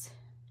these.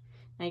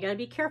 Now you gotta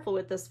be careful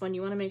with this one.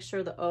 You wanna make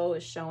sure the O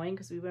is showing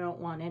because we don't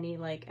want any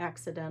like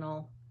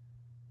accidental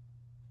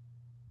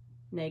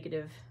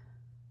negative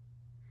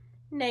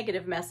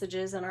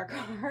messages in our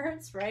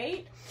cards,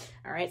 right?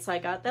 All right, so I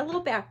got that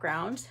little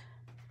background,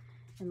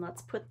 and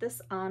let's put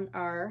this on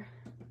our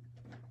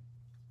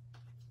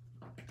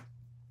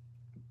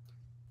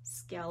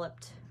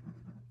scalloped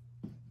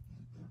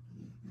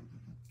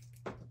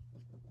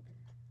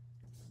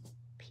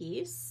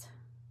piece.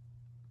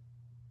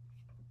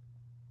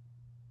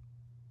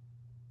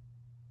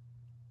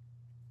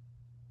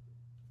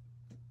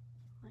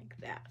 Like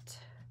that.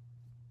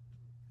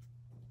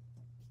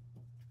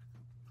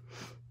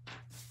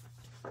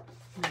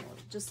 And we'll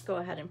just go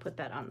ahead and put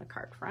that on the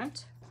card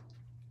front.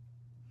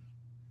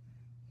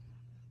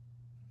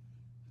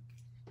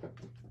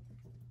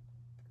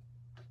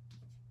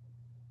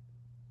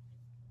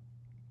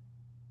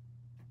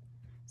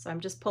 So I'm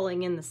just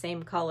pulling in the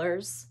same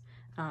colors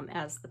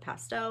as the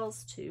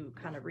pastels to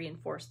kind of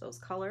reinforce those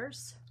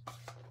colors.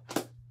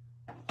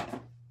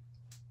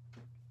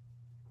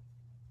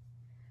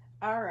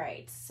 All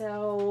right,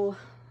 so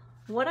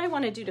what I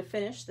want to do to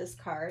finish this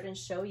card and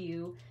show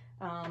you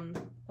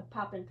a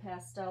Poppin'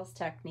 Pastels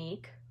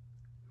technique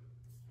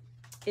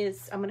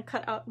is I'm going to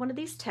cut out one of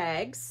these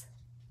tags.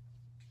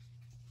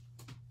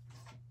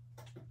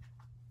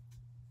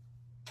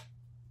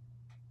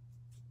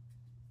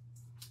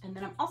 And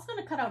then I'm also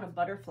going to cut out a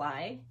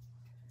butterfly.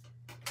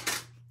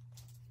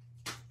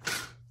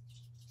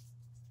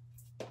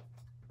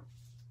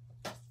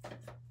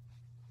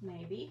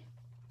 Maybe.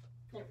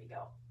 There we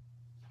go.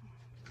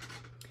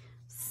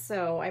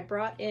 So I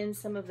brought in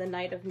some of the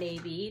Night of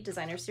Navy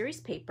Designer Series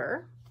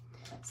paper.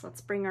 So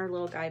let's bring our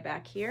little guy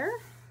back here.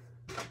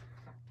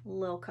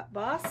 Little cut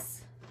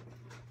boss.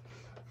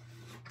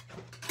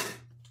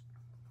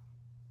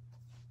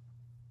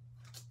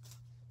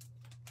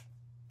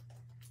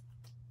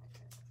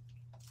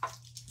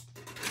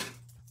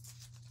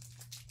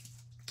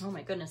 Oh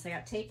my goodness, I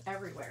got tape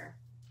everywhere.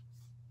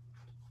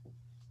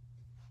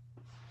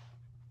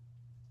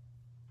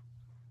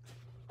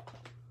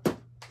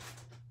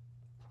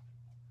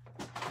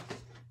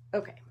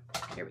 Okay,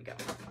 here we go.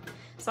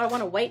 So I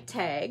want a white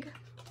tag,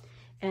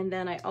 and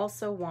then I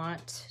also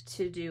want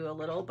to do a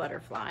little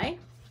butterfly.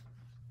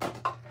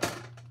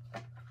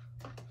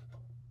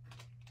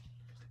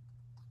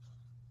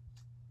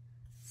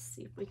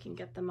 See if we can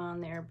get them on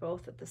there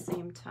both at the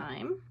same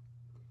time.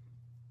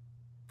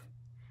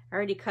 I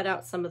already cut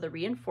out some of the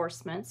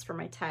reinforcements for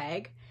my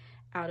tag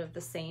out of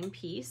the same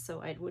piece,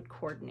 so I would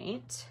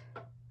coordinate.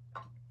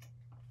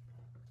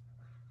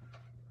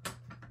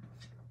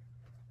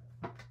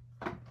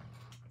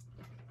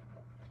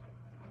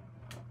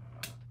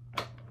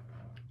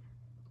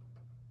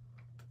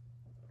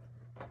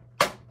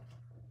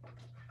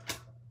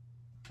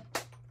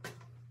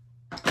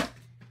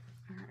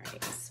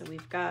 So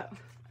we've got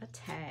a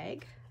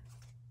tag,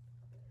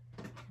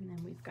 and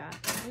then we've got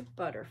a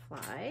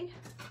butterfly.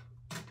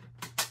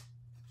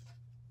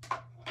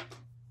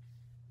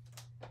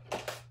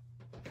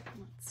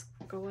 Let's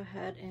go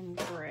ahead and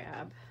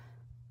grab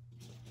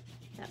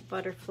that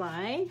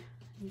butterfly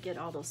and get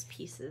all those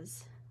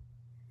pieces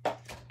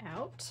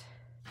out.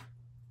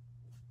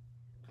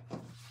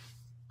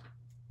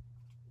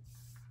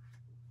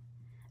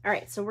 All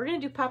right, so we're gonna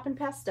do Poppin'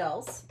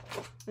 Pastels.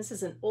 This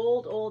is an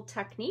old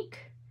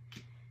technique.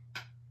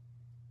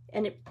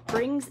 And it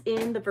brings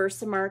in the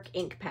Versamark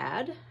ink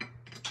pad.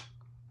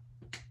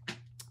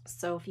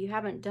 So if you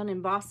haven't done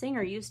embossing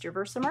or used your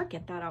Versamark,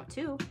 get that out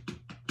too.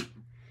 And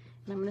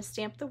I'm going to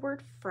stamp the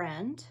word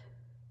friend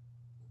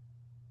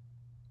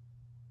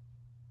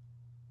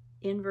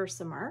in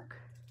Versamark.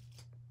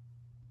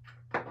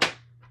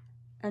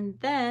 And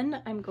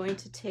then I'm going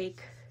to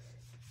take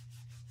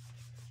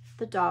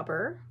the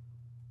dauber,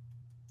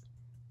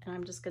 and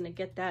I'm just going to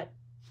get that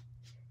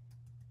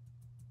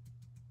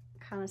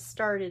kind of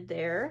started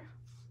there,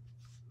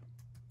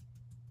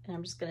 and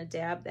I'm just going to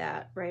dab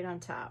that right on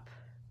top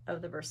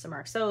of the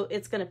Versamark. So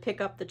it's going to pick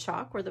up the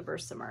chalk where the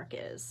Versamark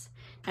is.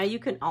 Now you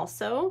can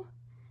also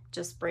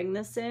just bring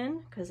this in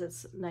because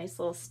it's a nice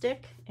little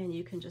stick, and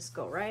you can just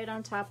go right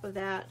on top of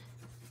that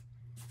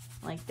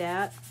like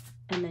that,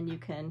 and then you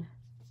can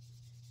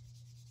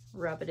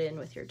rub it in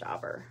with your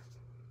dauber.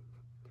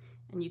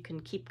 And you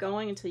can keep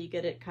going until you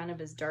get it kind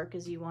of as dark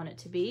as you want it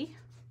to be.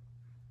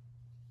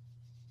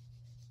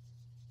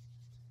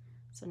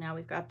 So now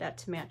we've got that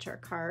to match our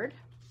card.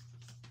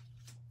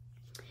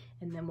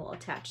 And then we'll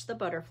attach the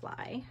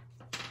butterfly.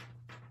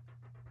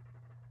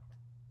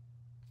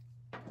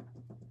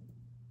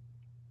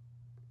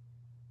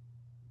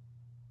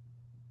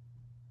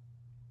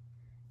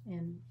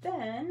 And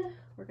then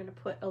we're going to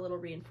put a little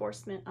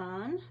reinforcement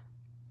on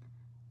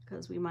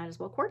because we might as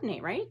well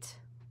coordinate, right?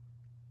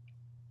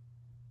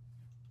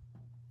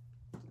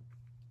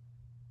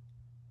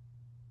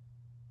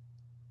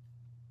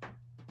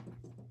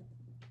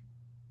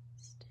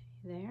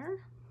 There.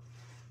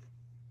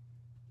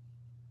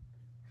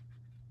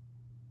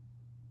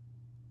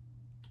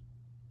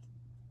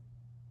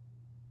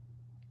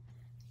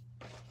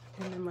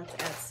 And then let's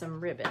add some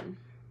ribbon.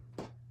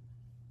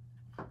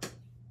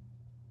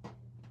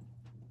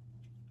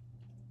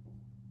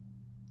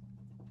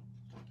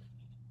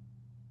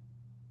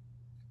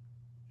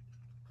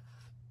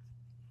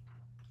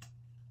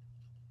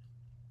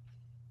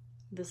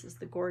 This is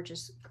the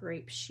gorgeous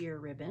grape sheer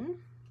ribbon.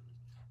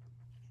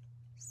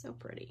 So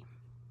pretty.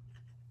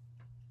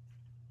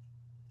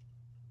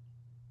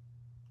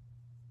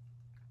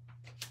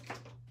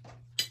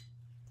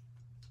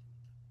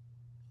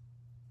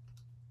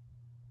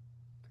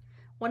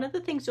 One of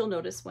the things you'll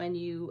notice when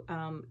you,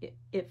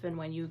 if and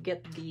when you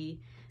get the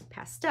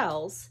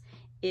pastels,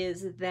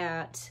 is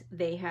that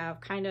they have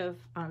kind of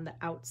on the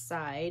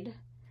outside,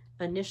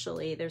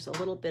 initially, there's a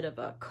little bit of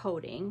a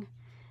coating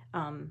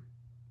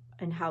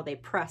and how they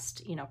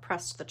pressed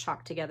the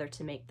chalk together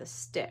to make the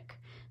stick.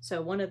 So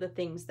one of the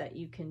things that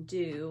you can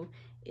do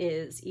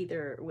is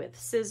either with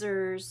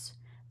scissors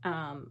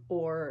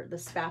or the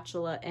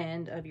spatula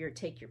end of your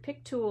take your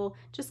pick tool,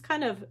 just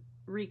kind of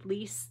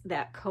release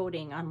that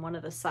coating on one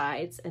of the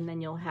sides, and then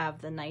you'll have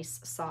the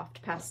nice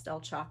soft pastel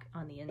chalk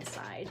on the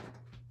inside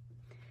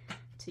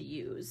to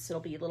use.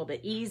 It'll be a little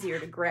bit easier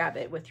to grab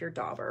it with your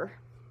dauber.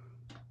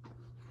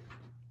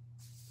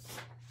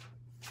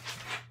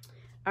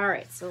 All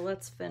right, so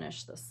let's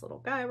finish this little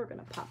guy. We're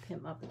gonna pop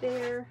him up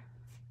there.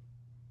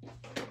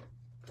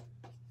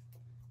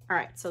 All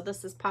right, so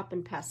this is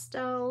Poppin'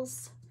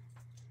 Pastels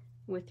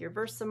with your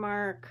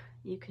Versamark.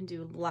 You can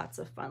do lots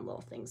of fun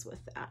little things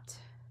with that.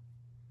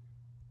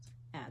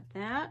 Add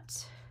that.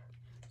 So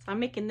I'm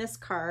making this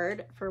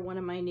card for one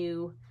of my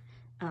new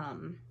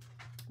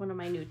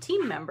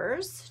team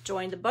members,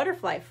 joined the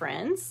Butterfly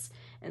Friends,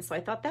 and so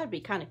I thought that'd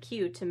be kind of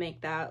cute to make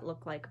that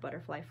look like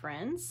Butterfly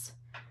Friends.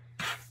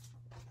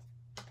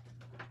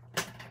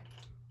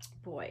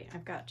 Boy,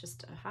 I've got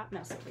just a hot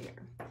mess over here.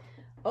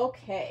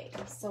 Okay,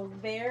 so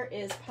there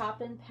is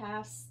Poppin'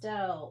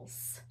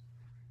 Pastels.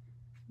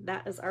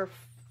 That is our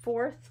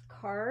 4th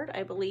card,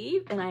 I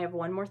believe, and I have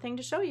one more thing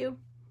to show you.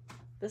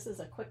 This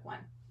is a quick one.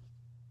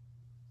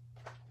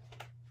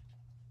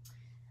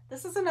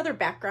 This is another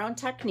background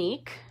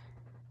technique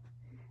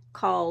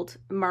called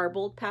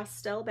marbled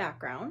pastel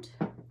background.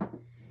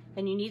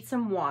 And you need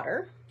some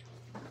water.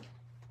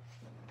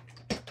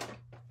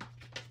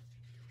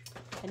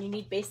 And you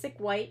need basic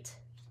white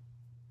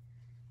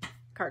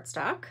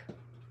cardstock.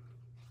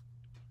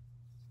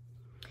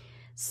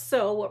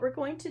 So what we're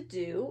going to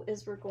do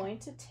is we're going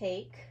to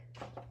take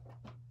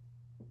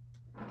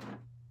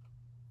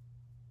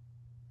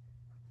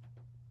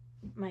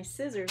my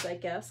scissors, I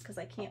guess, because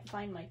I can't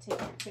find my take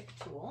your pick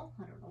tool.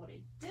 I don't know what I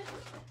did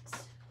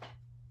with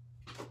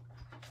it.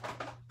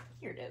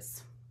 Here it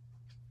is.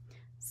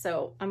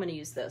 So I'm going to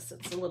use this.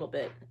 It's a little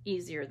bit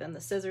easier than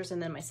the scissors,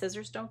 and then my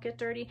scissors don't get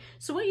dirty.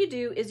 So what you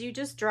do is you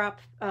just drop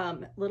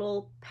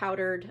little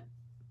powdered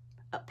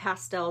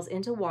pastels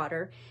into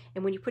water,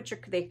 and when you put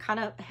they kind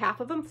of, half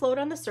of them float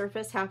on the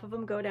surface, half of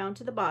them go down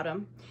to the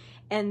bottom,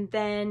 and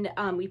then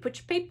we put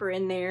your paper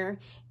in there,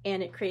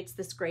 and it creates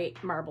this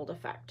great marbled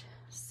effect.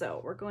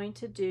 So we're going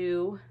to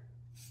do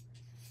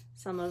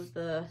some of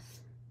the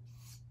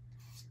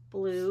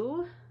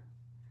blue,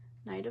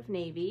 Night of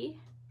Navy,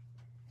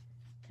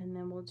 and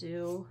then we'll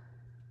do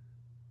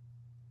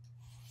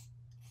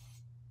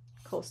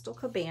Coastal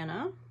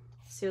Cabana.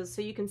 So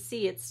you can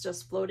see it's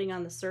just floating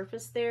on the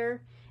surface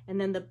there,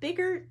 and then the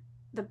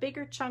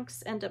bigger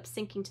chunks end up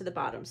sinking to the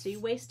bottom. So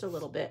you waste a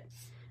little bit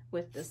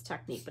with this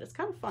technique, but it's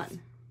kind of fun.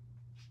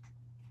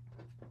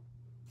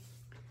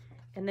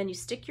 And then you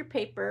stick your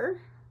paper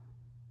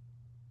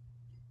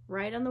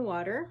right on the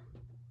water.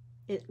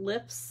 It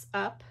lifts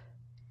up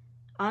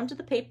onto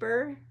the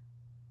paper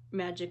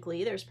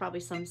magically. There's probably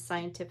some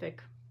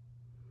scientific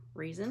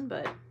reason,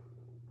 but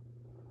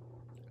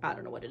I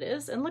don't know what it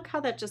is. And look how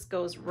that just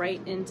goes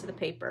right into the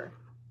paper.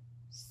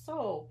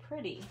 So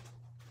pretty.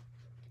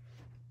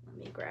 Let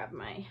me grab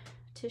my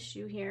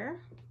tissue here.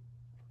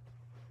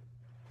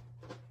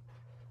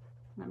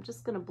 And I'm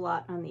just going to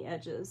blot on the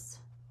edges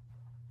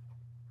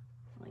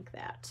like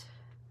that.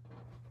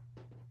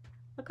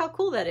 Look how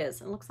cool that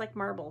is. It looks like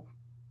marble.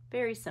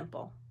 Very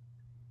simple.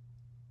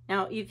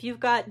 Now, if you've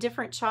got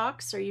different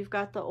chalks or you've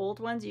got the old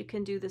ones, you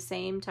can do the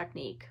same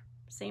technique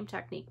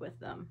with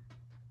them.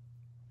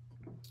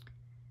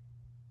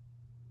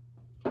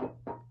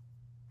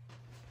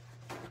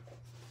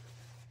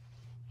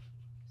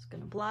 Just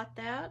gonna blot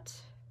that.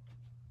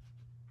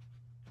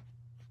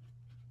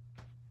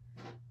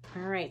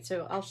 All right,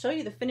 so I'll show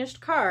you the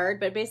finished card,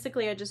 but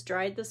basically I just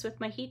dried this with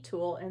my heat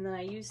tool, and then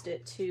I used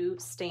it to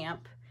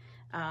stamp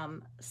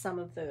some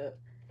of the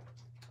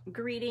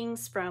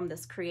greetings from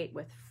this Create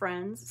with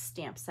Friends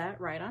stamp set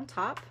right on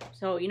top.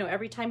 So, you know,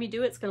 every time you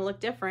do it, it's going to look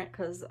different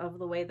because of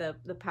the way the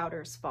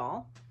powders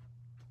fall.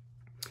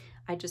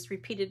 I just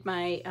repeated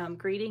my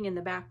greeting in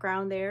the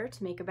background there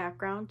to make a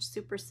background.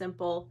 Super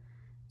simple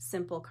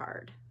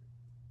card.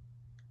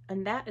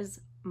 And that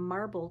is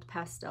marbled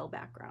pastel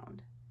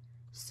background.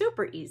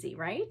 Super easy,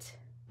 right?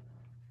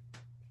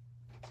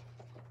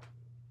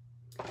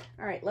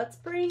 All right, let's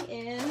bring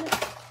in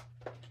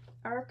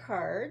our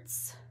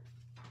cards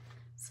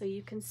so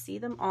you can see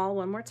them all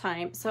one more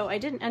time. So I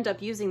didn't end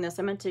up using this.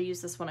 I meant to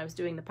use this when I was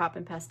doing the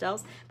Poppin'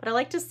 Pastels, but I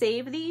like to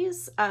save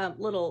these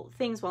little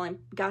things while I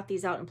got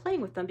these out and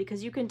playing with them,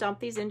 because you can dump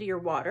these into your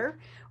water,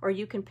 or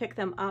you can pick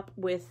them up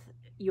with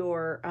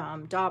your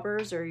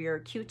daubers or your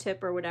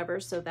Q-tip or whatever,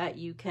 so that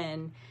you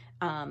can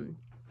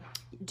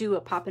do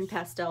a Poppin'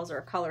 Pastels or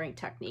a coloring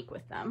technique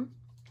with them.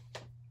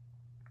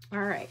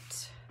 All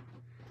right,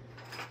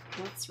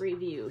 let's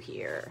review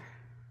here.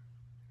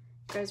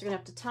 You guys are gonna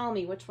have to tell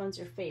me which one's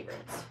your favorite.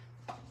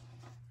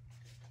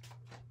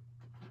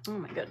 Oh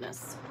my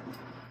goodness.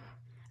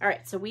 All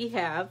right, so we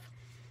have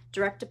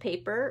direct to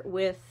paper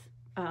with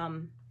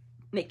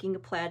making a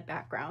plaid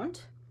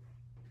background.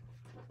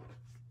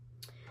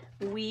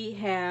 We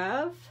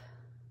have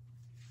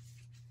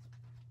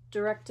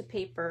direct to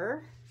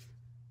paper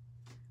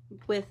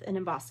with an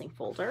embossing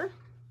folder.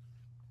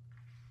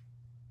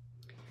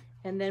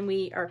 And then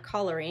we are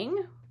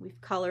coloring. We've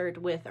colored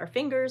with our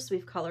fingers,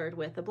 we've colored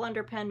with a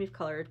blender pen, we've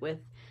colored with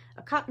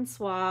a cotton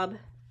swab.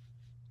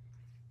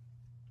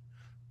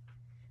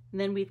 And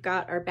then we've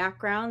got our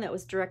background that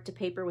was direct to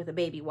paper with a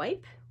baby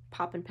wipe,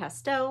 Poppin'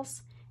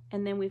 Pastels,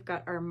 and then we've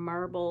got our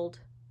marbled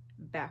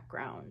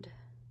background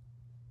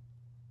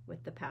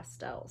with the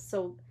pastels.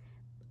 So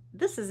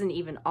this isn't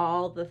even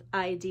all the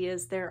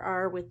ideas there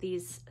are with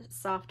these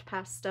soft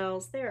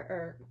pastels. There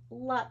are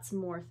lots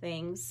more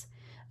things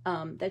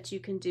that you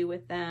can do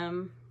with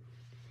them.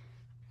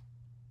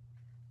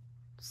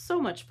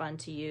 So much fun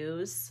to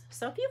use.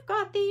 So if you've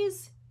got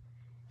these,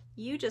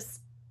 you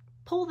just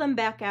pull them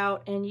back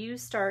out and you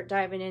start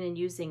diving in and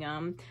using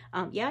them.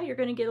 Yeah, you're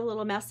going to get a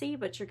little messy,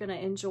 but you're going to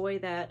enjoy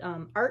that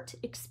art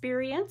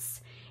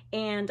experience.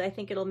 And I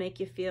think it'll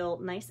make you feel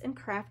nice and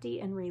crafty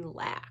and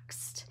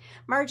relaxed.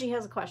 Margie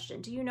has a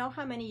question. Do you know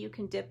how many you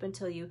can dip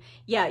until you...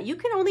 Yeah, you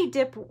can only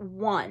dip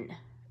one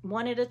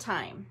at a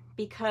time,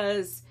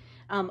 because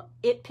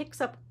it picks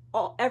up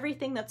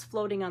everything that's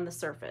floating on the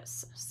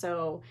surface.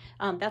 So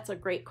that's a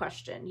great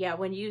question. Yeah,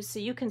 so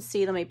you can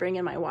see, let me bring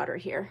in my water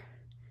here.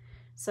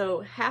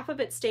 So half of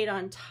it stayed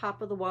on top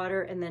of the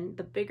water, and then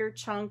the bigger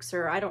chunks,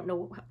 or I don't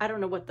know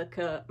what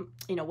the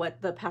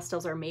what the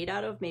pastels are made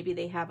out of. Maybe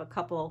they have a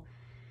couple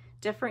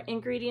different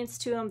ingredients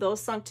to them.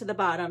 Those sunk to the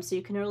bottom, so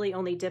you can really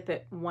only dip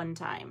it one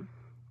time,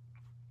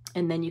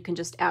 and then you can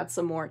just add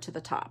some more to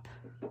the top.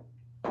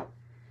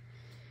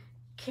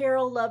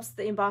 Carol loves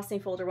the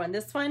embossing folder one.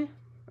 This one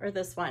or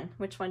this one?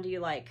 Which one do you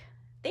like?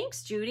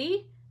 Thanks,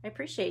 Judy. I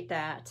appreciate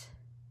that.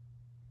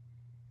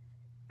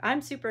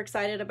 I'm super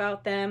excited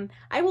about them.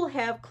 I will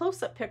have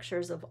close-up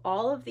pictures of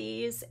all of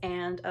these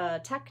and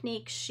a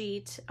technique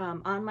sheet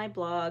on my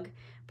blog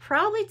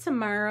probably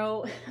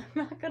tomorrow. I'm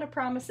not gonna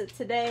promise it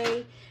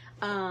today.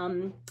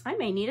 I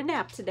may need a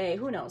nap today,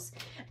 who knows?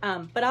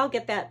 But I'll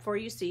get that for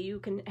you so you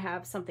can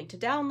have something to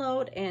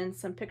download and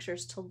some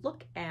pictures to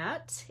look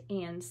at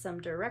and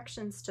some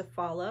directions to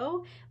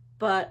follow.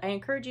 But I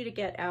encourage you to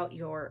get out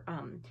your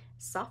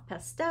soft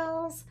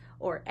pastels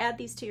or add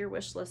these to your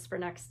wish list for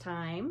next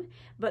time.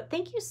 But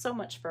thank you so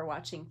much for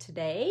watching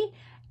today.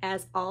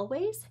 As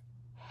always,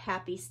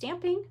 happy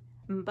stamping.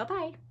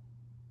 Bye-bye.